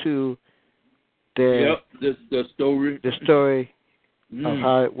the story. The story of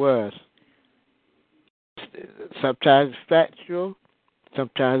how it was. Sometimes it's factual,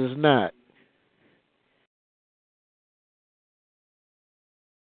 sometimes it's not.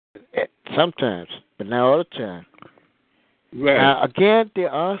 Sometimes, but not all the time. Right. Now, again, there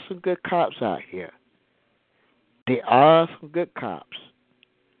are some good cops out here. There are some good cops.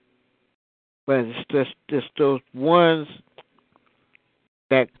 But it's just those ones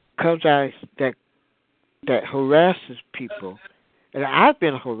that comes out that harasses people. And I've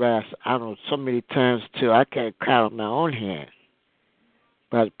been harassed, I don't know, so many times too. I can't count on my own hand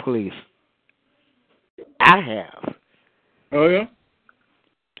by the police. I have. Oh yeah.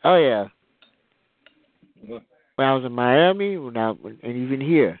 Oh yeah. When I was in Miami, and even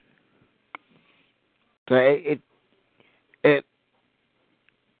here. So it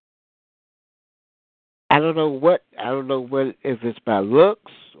I don't know what if it's by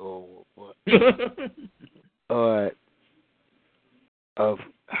looks or what or of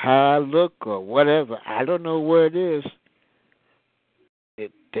how I look or whatever. I don't know where it is.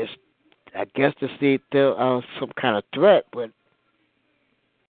 I guess to see if there are some kind of threat, but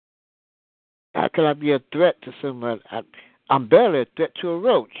how can I be a threat to someone? I'm barely a threat to a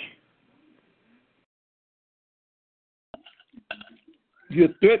roach. You're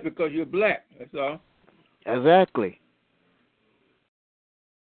a threat because you're black. That's all. Exactly.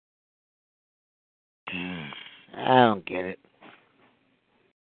 I don't get it.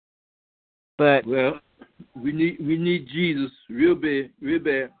 But well, we need Jesus real bad.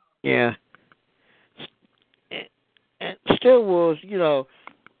 Yeah. And still, was you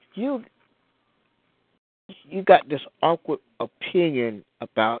got this awkward opinion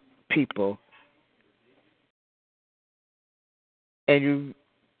about people, and you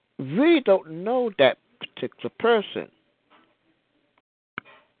really don't know that particular person.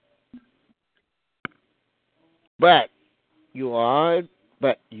 But you are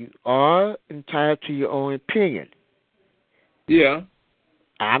entitled to your own opinion. Yeah.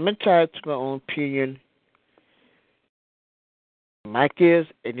 I'm entitled to my own opinion. Mike is,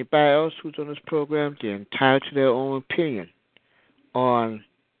 anybody else who's on this program, they're entitled to their own opinion on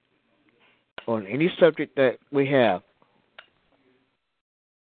any subject that we have.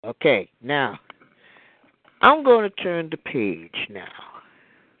 Okay, now, I'm going to turn the page now.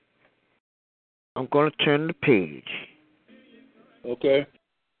 I'm going to turn the page. Okay.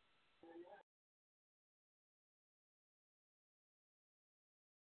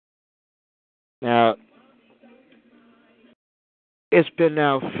 Now, it's been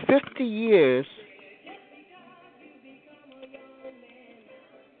now 50 years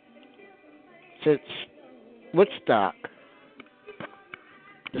since Woodstock,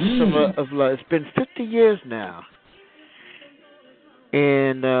 the Summer of Love. It's been 50 years now.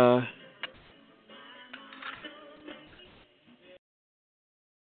 And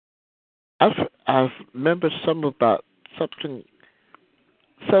I remember some of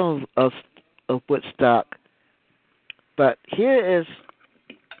Woodstock, but here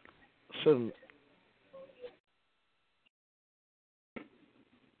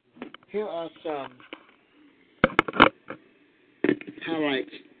are some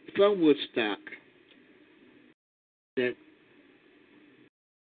highlights from Woodstock that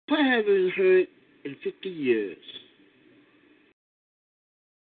I haven't heard in 50 years.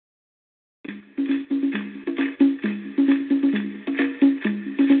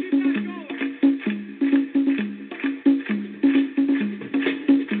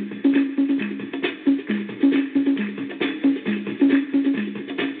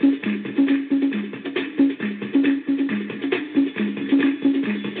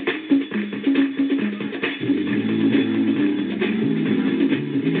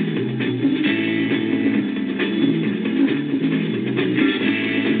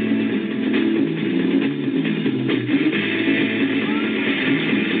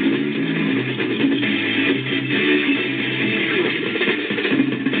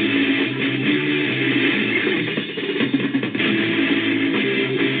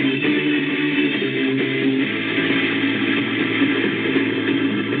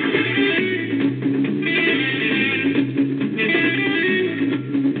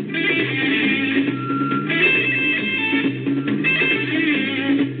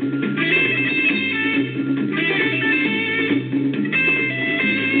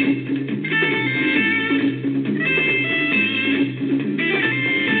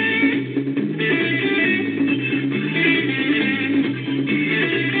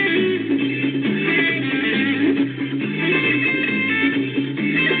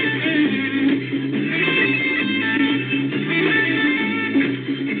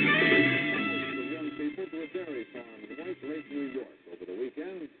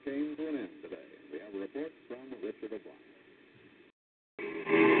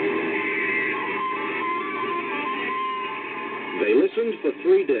 listened for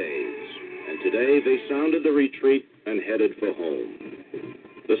 3 days, and today they sounded the retreat and headed for home.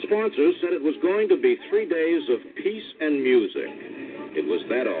 The sponsors said it was going to be 3 days of peace and music. It was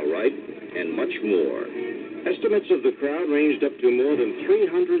that all right, and much more. Estimates of the crowd ranged up to more than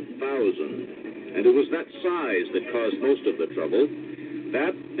 300,000, and it was that size that caused most of the trouble.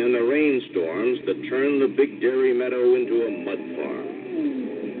 That and the rainstorms that turned the big dairy meadow into a mud farm.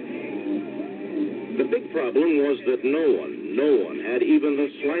 The big problem was that no one had even the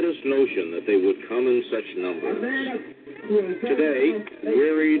slightest notion that they would come in such numbers. Today,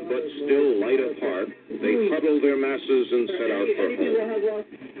 wearied but still light of heart, they huddled their masses and set out for home.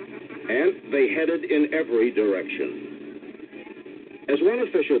 And they headed in every direction. As one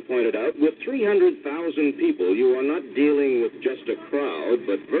official pointed out, with 300,000 people, you are not dealing with just a crowd,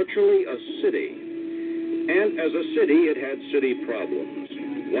 but virtually a city. And as a city, it had city problems.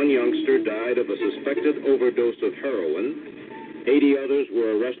 One youngster died of a suspected overdose of heroin. 80 others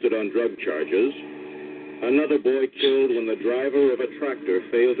were arrested on drug charges. Another boy killed when the driver of a tractor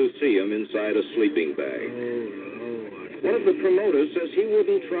failed to see him inside a sleeping bag. One of the promoters says he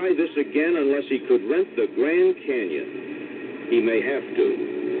wouldn't try this again unless he could rent the Grand Canyon. He may have to.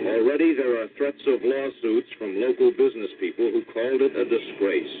 Already there are threats of lawsuits from local business people who called it a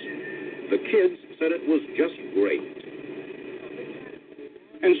disgrace. The kids said it was just great.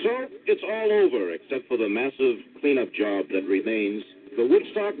 And so, it's all over except for the massive cleanup job that remains. The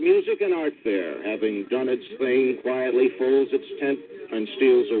Woodstock Music and Art Fair, having done its thing, quietly folds its tent and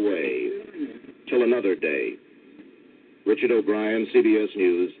steals away. Till another day. Richard O'Brien, CBS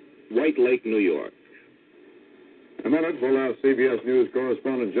News, White Lake, New York. In a minute, we'll have CBS News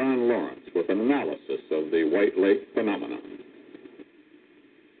correspondent John Lawrence with an analysis of the White Lake phenomenon.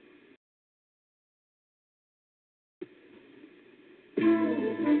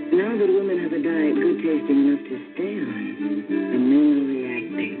 Now that women have a diet good tasting enough to stay on, the men are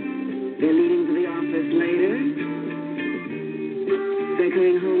reacting. They're leaving for the office later. They're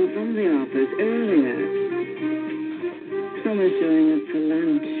coming home from the office earlier. Some are showing up for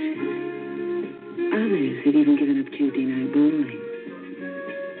lunch. Others have even given up Tuesday night bowling.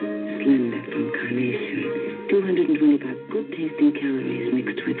 Slender from Carnation. 225 good-tasting calories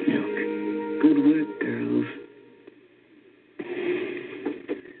mixed with milk. Good work, girls.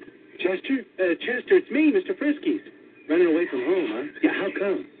 Chester, it's me, Mr. Friskies. Running away from home, huh? Yeah, how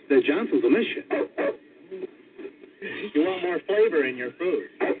come? The Johnsons will miss you. You want more flavor in your food?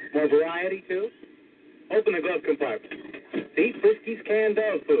 More variety, too? Open the glove compartment. See, Friskies canned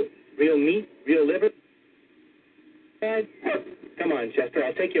dog food. Real meat, real liver. Come on, Chester,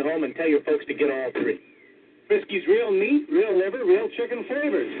 I'll take you home and tell your folks to get all three. Friskies real meat, real liver, real chicken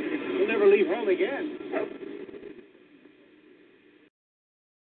flavors. You'll never leave home again.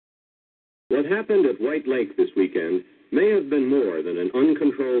 What happened at White Lake this weekend may have been more than an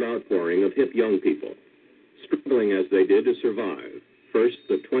uncontrolled outpouring of hip young people, struggling as they did to survive. First,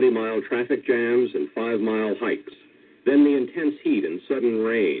 the 20-mile traffic jams and 5-mile hikes. Then the intense heat and sudden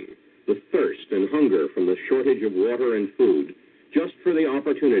rain. The thirst and hunger from the shortage of water and food, just for the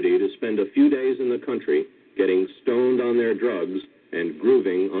opportunity to spend a few days in the country getting stoned on their drugs and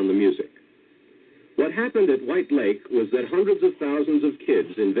grooving on the music. What happened at White Lake was that hundreds of thousands of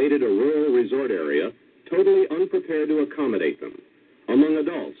kids invaded a rural resort area totally unprepared to accommodate them, among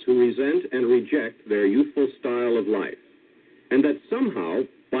adults who resent and reject their youthful style of life, and that somehow,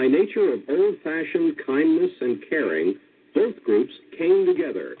 by nature of old-fashioned kindness and caring, both groups came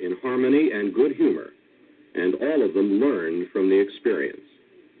together in harmony and good humor, and all of them learned from the experience.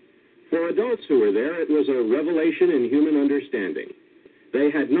 For adults who were there, it was a revelation in human understanding. They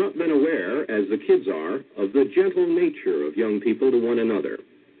had not been aware, as the kids are, of the gentle nature of young people to one another.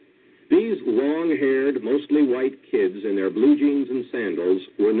 These long-haired, mostly white kids in their blue jeans and sandals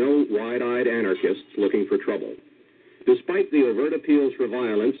were no wide-eyed anarchists looking for trouble. Despite the overt appeals for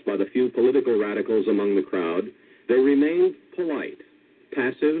violence by the few political radicals among the crowd, they remained polite,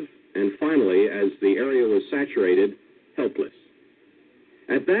 passive, and finally, as the area was saturated, helpless.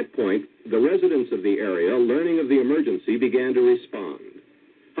 At that point, the residents of the area, learning of the emergency, began to respond.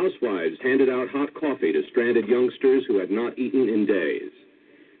 Housewives handed out hot coffee to stranded youngsters who had not eaten in days.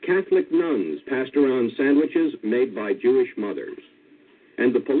 Catholic nuns passed around sandwiches made by Jewish mothers.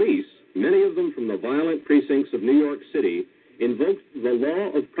 And the police, many of them from the violent precincts of New York City, invoked the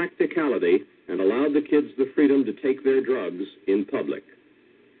law of practicality and allowed the kids the freedom to take their drugs in public.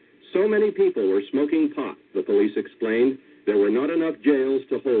 So many people were smoking pot, the police explained, there were not enough jails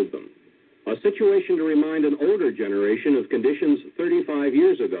to hold them. A situation to remind an older generation of conditions 35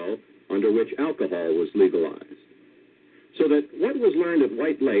 years ago under which alcohol was legalized. So that what was learned at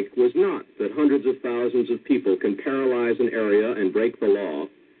White Lake was not that hundreds of thousands of people can paralyze an area and break the law,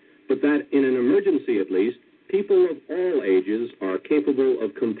 but that in an emergency at least, people of all ages are capable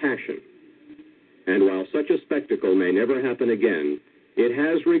of compassion. And while such a spectacle may never happen again, it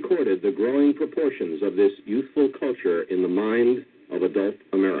has recorded the growing proportions of this youthful culture in the mind of adult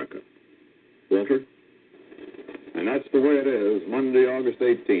America. Walter? And that's the way it is, Monday, August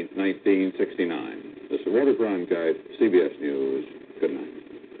 18th, 1969. This is Walter Cronkite, CBS News. Good night.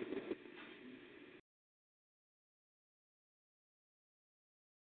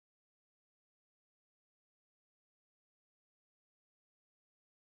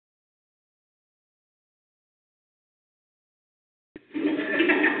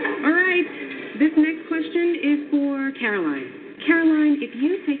 All right, this next question is for Caroline. Caroline, if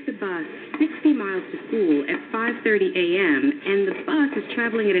you take the bus 60 miles to school at 5:30 a.m. and the bus is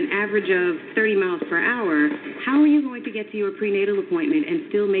traveling at an average of 30 miles per hour, how are you going to get to your prenatal appointment and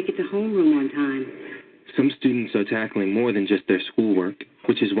still make it to homeroom on time? Some students are tackling more than just their schoolwork,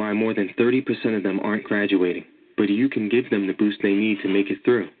 which is why more than 30% of them aren't graduating. But you can give them the boost they need to make it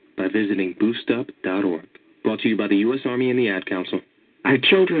through by visiting boostup.org. Brought to you by the U.S. Army and the Ad Council. Our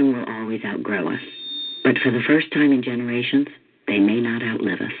children will always outgrow us, but for the first time in generations, they may not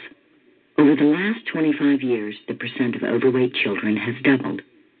outlive us. Over the last 25 years, the percent of overweight children has doubled,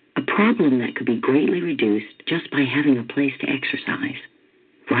 a problem that could be greatly reduced just by having a place to exercise.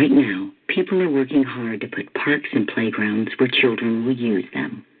 Right now, people are working hard to put parks and playgrounds where children will use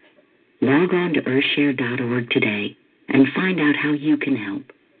them. Log on to earthshare.org today and find out how you can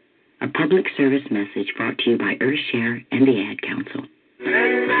help. A public service message brought to you by Earthshare and the Ad Council.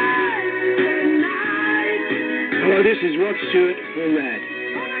 Hello, this is Rod Stewart for RAD.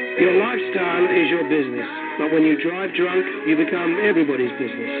 Your lifestyle is your business, but when you drive drunk, you become everybody's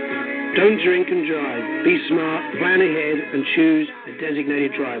business. Don't drink and drive. Be smart, plan ahead, and choose a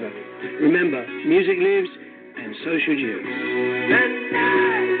designated driver. Remember, music lives, and so should you.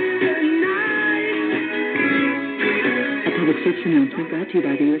 A public service announcement brought to you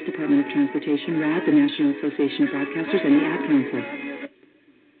by the U.S. Department of Transportation, RAD, the National Association of Broadcasters, and the Ad Council.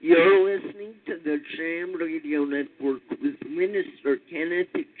 You're listening to the Jam Radio Network with Minister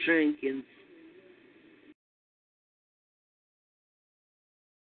Kenneth Jenkins.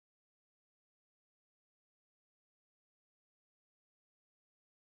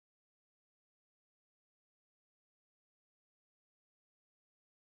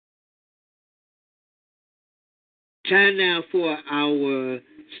 Time now for our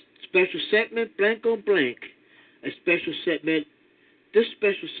special segment, Blank on Blank. A special segment. This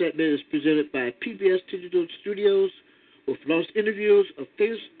special segment is presented by PBS Digital Studios with lost interviews of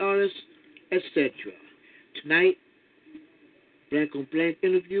famous artists, etc. Tonight, Blank on Blank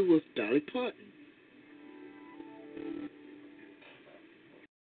interview with Dolly Parton.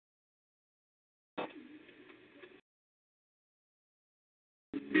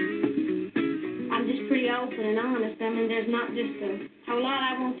 I'm just pretty open and honest. I mean, there's not just a whole lot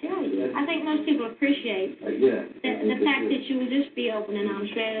I won't tell you. I think most people appreciate the fact that you will just be open and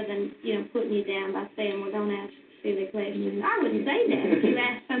honest rather than, putting you down by saying, well, don't ask silly questions. I wouldn't say that. If you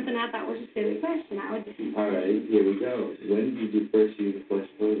asked something I thought was a silly question, I would. All right, here we go. When did you first use a flesh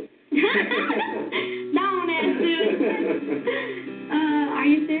toilet? Don't answer. Are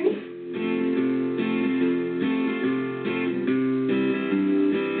you serious?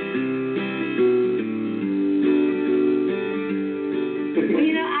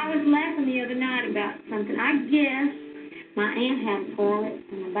 About something. I guess my aunt had a toilet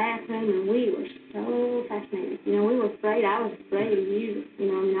in the bathroom, and we were so fascinated. We were afraid. I was afraid to use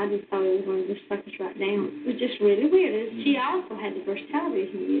it. I just thought it was going to just suck us right down. It was just really weird. She also had the first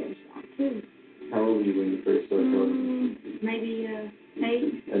television years, too. How old were you when you first started television? Maybe 8.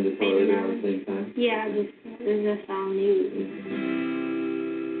 And the toilet around the same time? Yeah, it was just all new.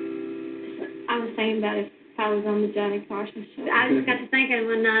 I was thinking about if I was on the Johnny Carson show. I just got to thinking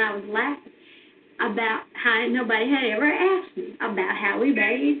one night I was laughing about how nobody had ever asked me about how we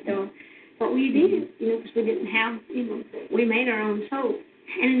bathed or what we did, because we didn't have, we made our own soap.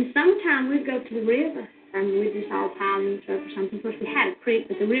 And sometimes we'd go to the river, and we'd just all pile in the truck or something. Of course, we had a creek,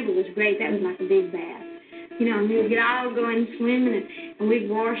 but the river was great. That was like a big bath. And we'd all go in swimming, and we'd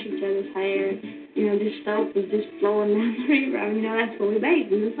wash each other's hair. This soap was just flowing down the river. That's what we bathed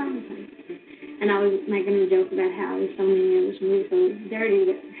in the summertime. And I was making a joke about how there's so many of us, and we were so dirty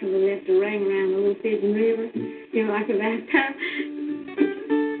that we left a ring around the little pigeon river, like a bathtub.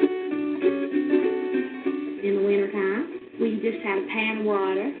 In the wintertime, we just had a pan of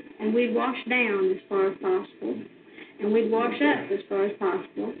water, and we'd wash down as far as possible, and we'd wash up as far as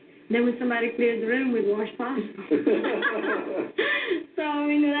possible. Then when somebody cleared the room, we'd wash pots. So,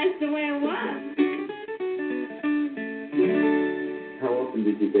 that's the way it was. How often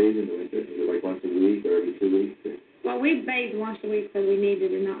did you bathe in the winter? Is it like once a week or every 2 weeks? Or? Well, we bathed once a week whether we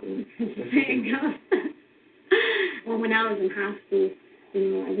needed or not. Well, when I was in high school,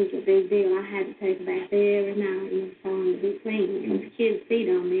 it was a big deal. I had to take a bath every night, so I wanted to be clean. Because the kids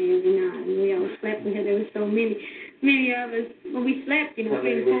feed on me every night, and we all slept with her. There were so many of us. When we slept, 3 and 4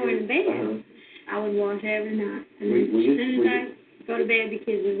 in bed, I would wash every night. And then as soon as I go to bed, the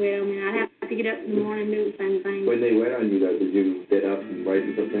kids would wet on me. I'd have to get up in the morning and do the same thing. When they wet on you, though, did you get up and wipe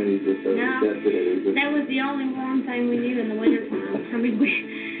them sometimes? You just accepted it? That was the only warm thing we knew in the wintertime.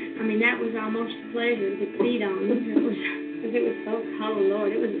 That was almost a pleasure to feed on. Because it was so cold,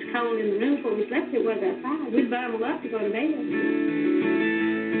 Lord. It was as cold in the room before we slept it was outside. We'd bundle up to go to bed.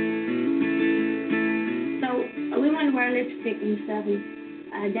 So we wanted to wear lipstick and stuff,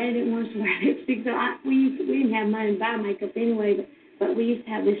 and Daddy didn't want us to wear lipstick, so we didn't have money to buy makeup anyway, but we used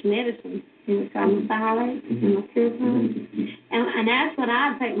to have this medicine, it's called Methylate and Mercurochrome, and that's what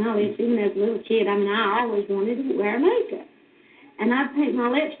I'd take my lips, even as a little kid. I always wanted to wear makeup, and I'd paint my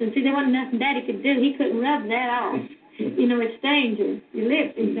lips, and see, there wasn't nothing Daddy could do. He couldn't rub that off. It stains your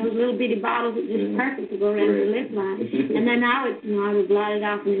lips. And those little bitty bottles are just perfect to go around your lip line. And then I would blot it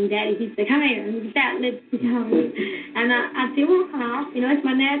off, and then Daddy, he'd say, "Come here, and get that lipstick off." And I'd say, "Well, come off. It's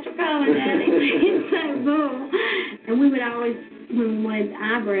my natural color, Daddy." He'd say, "Bull." And we would always, when we wanted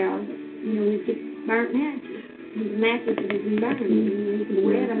eyebrows, we'd get burnt matches. The matches would be burned. You could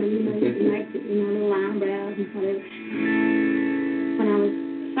wet them, and you could make little eyebrows and whatever. When I was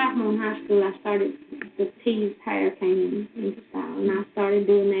sophomore in high school, I started, the teased hair came into style, and I started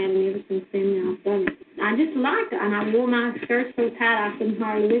doing that, and ever since then, I've done it. I just liked it, and I wore my skirts so tight I couldn't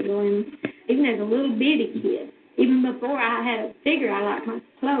hardly wiggle in them, even as a little bitty kid. Even before I had a figure, I liked my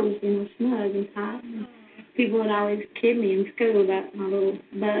clothes, snug and tight. And people would always kid me in school about my little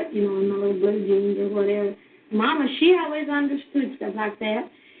butt, and my little blue jeans or whatever. Mama, she always understood stuff like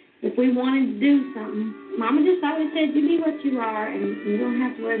that. If we wanted to do something, Mama just always said, "You be what you are, and you don't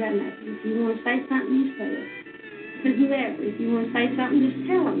have to worry about nothing. If you want to say something, you say it. To whoever. If you want to say something, just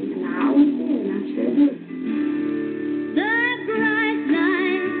tell them." And I always did, and I sure did. The bright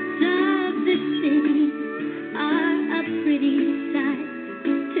lights of the city are a pretty sight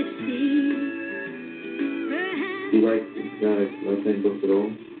to see. Do you like Los Angeles at all?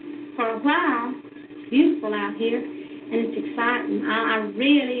 For a while, it's beautiful out here. And it's exciting. I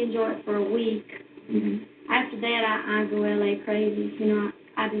really enjoy it for a week. After that, I go LA crazy.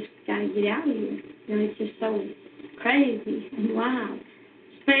 I just got to get out of here. It's just so crazy and wild.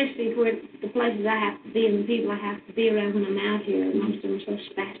 Especially for the places I have to be and the people I have to be around when I'm out here. Most of them are so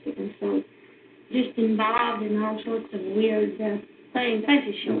spastic and so just involved in all sorts of weird things,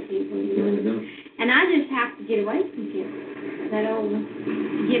 especially show people. And I just have to get away from here. That old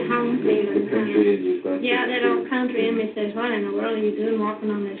get home feeling. Yeah, that old country in me says, "What in the world are you doing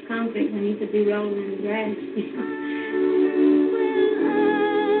walking on this concrete when you could be rolling in the grass?"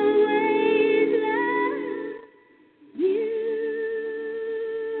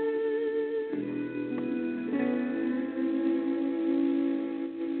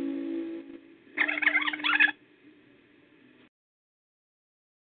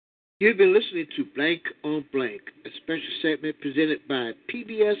 You've been listening to Blank on Blank, a special segment presented by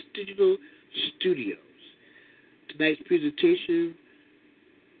PBS Digital Studios. Tonight's presentation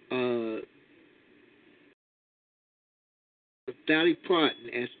of Dolly Parton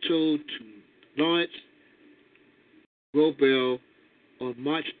as told to Lawrence Robel on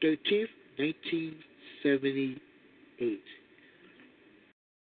March 13th, 1978.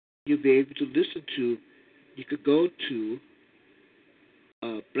 You'll be able to listen to, you could go to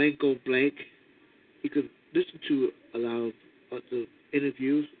Blank on Blank. You can listen to a lot of the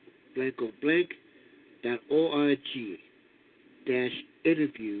interviews,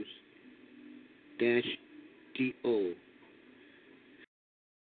 blankonblank.org-interviews-do.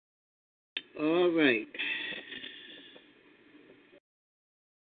 All right.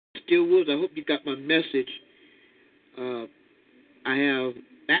 Still Woods, I hope you got my message.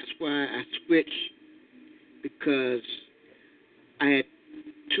 That's why I switched, because I had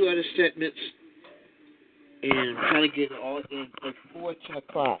 2 other segments, and I'm trying to get it all in before 10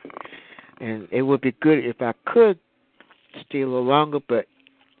 o'clock. And it would be good if I could stay a little longer, but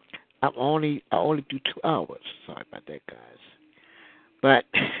I only do 2 hours. Sorry about that, guys. But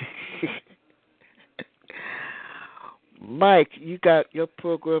Mike, you got your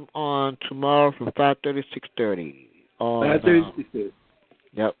program on tomorrow from 5:30 to 6:30. 5:30 to 6:30.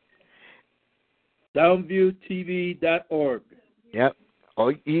 Yep. SoundviewTV.org. Yep.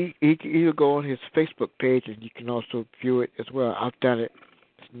 Or you can either go on his Facebook page and you can also view it as well. I've done it.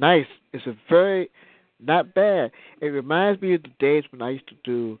 It's nice. It's a very not bad. It reminds me of the days when I used to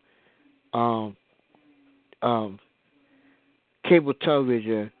do cable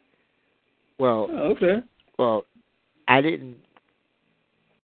television. Well, okay. Well, I didn't.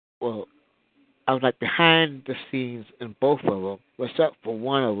 Well, I was like behind the scenes in both of them, except for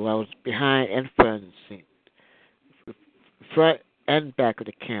one of them. I was behind and front of the scene, front and back of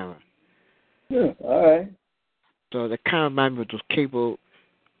the camera. Yeah, all right. So that kind of reminded me of those cable.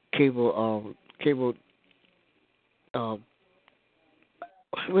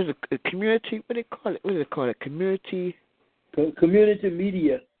 What is it? Community? What do they call it? What do they call it? Community. Community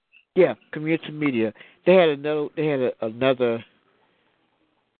media. Yeah, community media. They had another.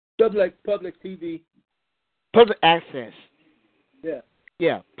 Stuff like public TV. Public access. Yeah.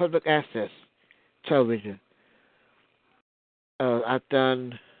 Yeah, public access television. I've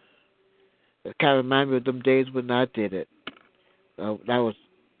done. It kind of reminds me of them days when I did it. That was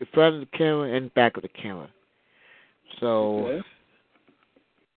in front of the camera and back of the camera. So. Okay.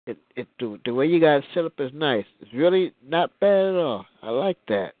 The way you guys set up is nice. It's really not bad at all. I like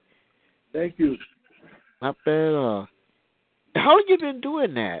that. Thank you. Not bad at all. How long you been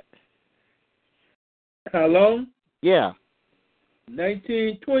doing that? How long? Yeah. 20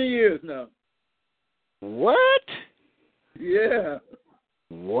 years now. What? Yeah.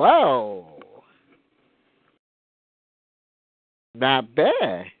 Wow. Not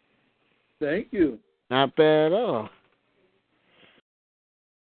bad. Thank you. Not bad at all.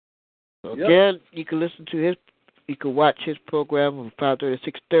 So Yep. again, you can listen to his, you can watch his program from 5:30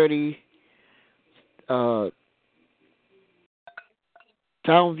 to 6:30.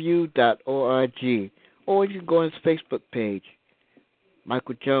 Townview.org, or you can go on his Facebook page,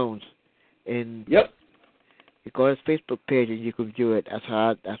 Michael Jones, and yep, you go on his Facebook page and you can view it. That's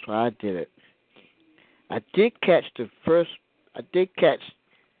how I did it. I did catch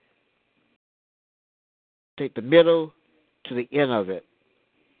take the middle to the end of it.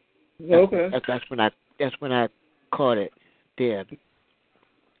 Okay. That's when I caught it. Then.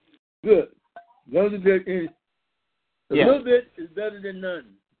 Good. As long as a little bit is better than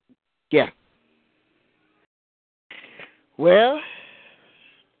none. Yeah. Well,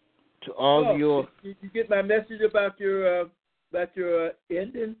 to all your. Did you get my message about your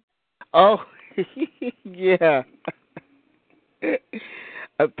ending? Oh, yeah.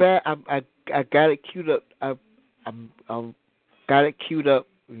 I got it queued up. I'm got it queued up,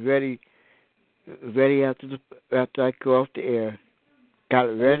 ready after I go off the air. Got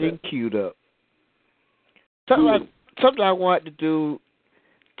it ready and queued up. Something I wanted to do,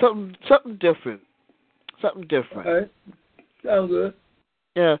 something different. Something different. All right. Sounds good.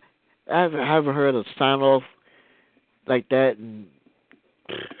 Yeah, I haven't heard a sign off like that in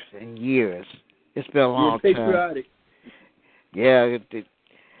years. It's been a long time. Patriotic. Yeah,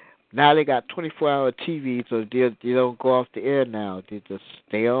 now they got 24-hour TV, so they don't go off the air now. They just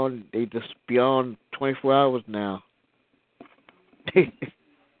stay on. They just be on 24 hours now.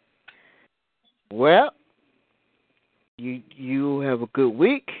 Well, you have a good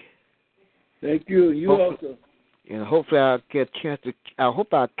week. Thank you. You also. And hopefully I'll get a chance to. I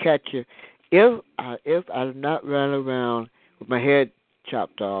hope I'll catch you. If I'm not running around with my head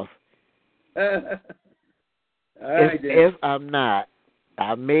chopped off. If I'm not,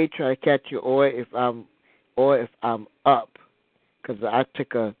 I may try to catch you, or if I'm up, because I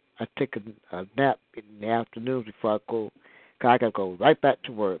take a nap in the afternoon before I go. Cause I gotta go right back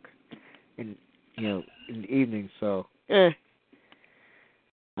to work, in the evening. So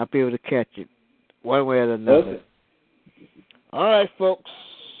I'll be able to catch it one way or another. Okay. All right, folks.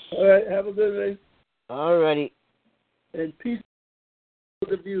 All right. Have a good day. All righty. And peace to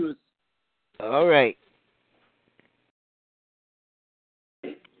the viewers. All right.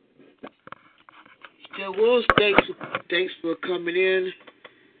 Still Wolves, thanks for coming in,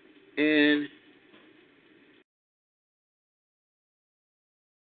 and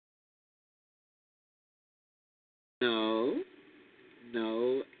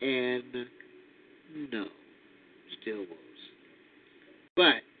no, and no. Still Wolves.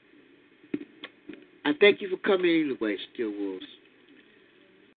 But I thank you for coming anyway, Still Wolves.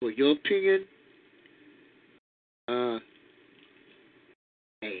 For your opinion,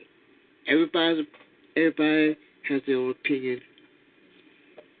 hey, everybody has their own opinion.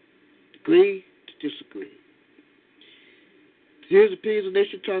 Agree to disagree. Here's opinions of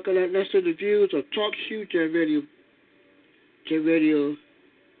Nation Talk on that lesson the views of Talk Shoe J Radio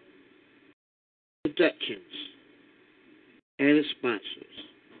Productions and its sponsors.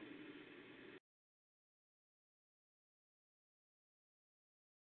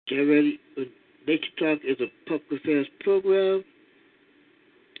 Get ready. Nature Talk is a public affairs program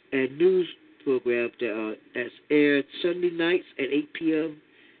and news program that's aired Sunday nights at 8 p.m.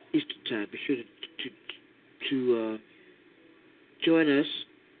 Eastern Time. Be sure to join us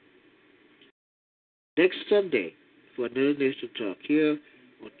next Sunday for another Nature Talk here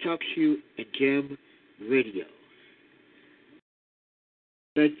on TalkShoe and Jam Radio.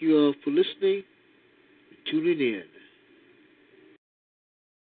 Thank you all for listening and tuning in.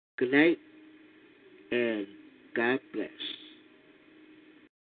 Good night and God bless.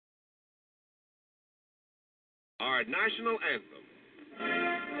 Our national anthem.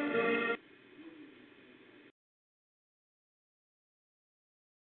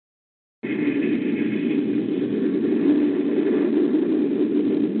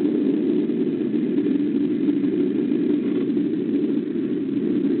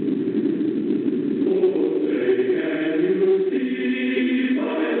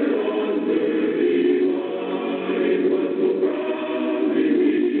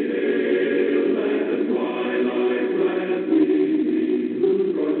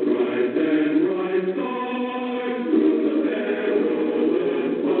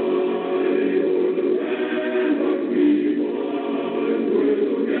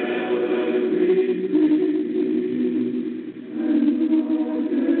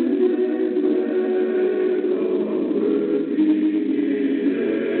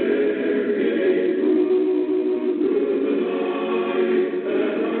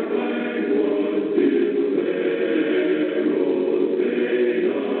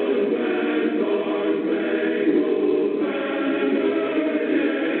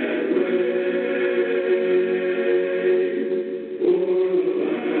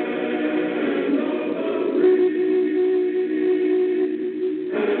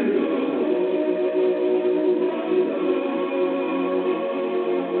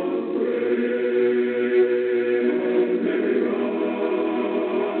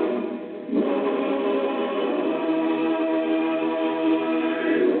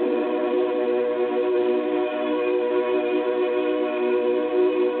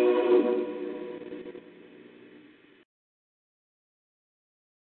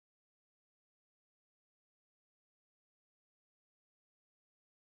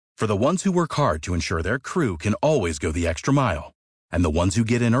 For the ones who work hard to ensure their crew can always go the extra mile, and the ones who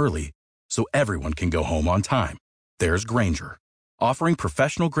get in early so everyone can go home on time, there's Grainger, offering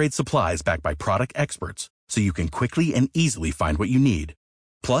professional-grade supplies backed by product experts so you can quickly and easily find what you need.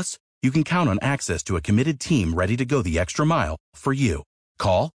 Plus, you can count on access to a committed team ready to go the extra mile for you.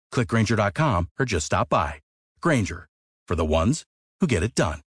 Call, click Grainger.com, or just stop by. Grainger, for the ones who get it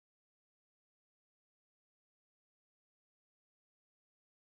done.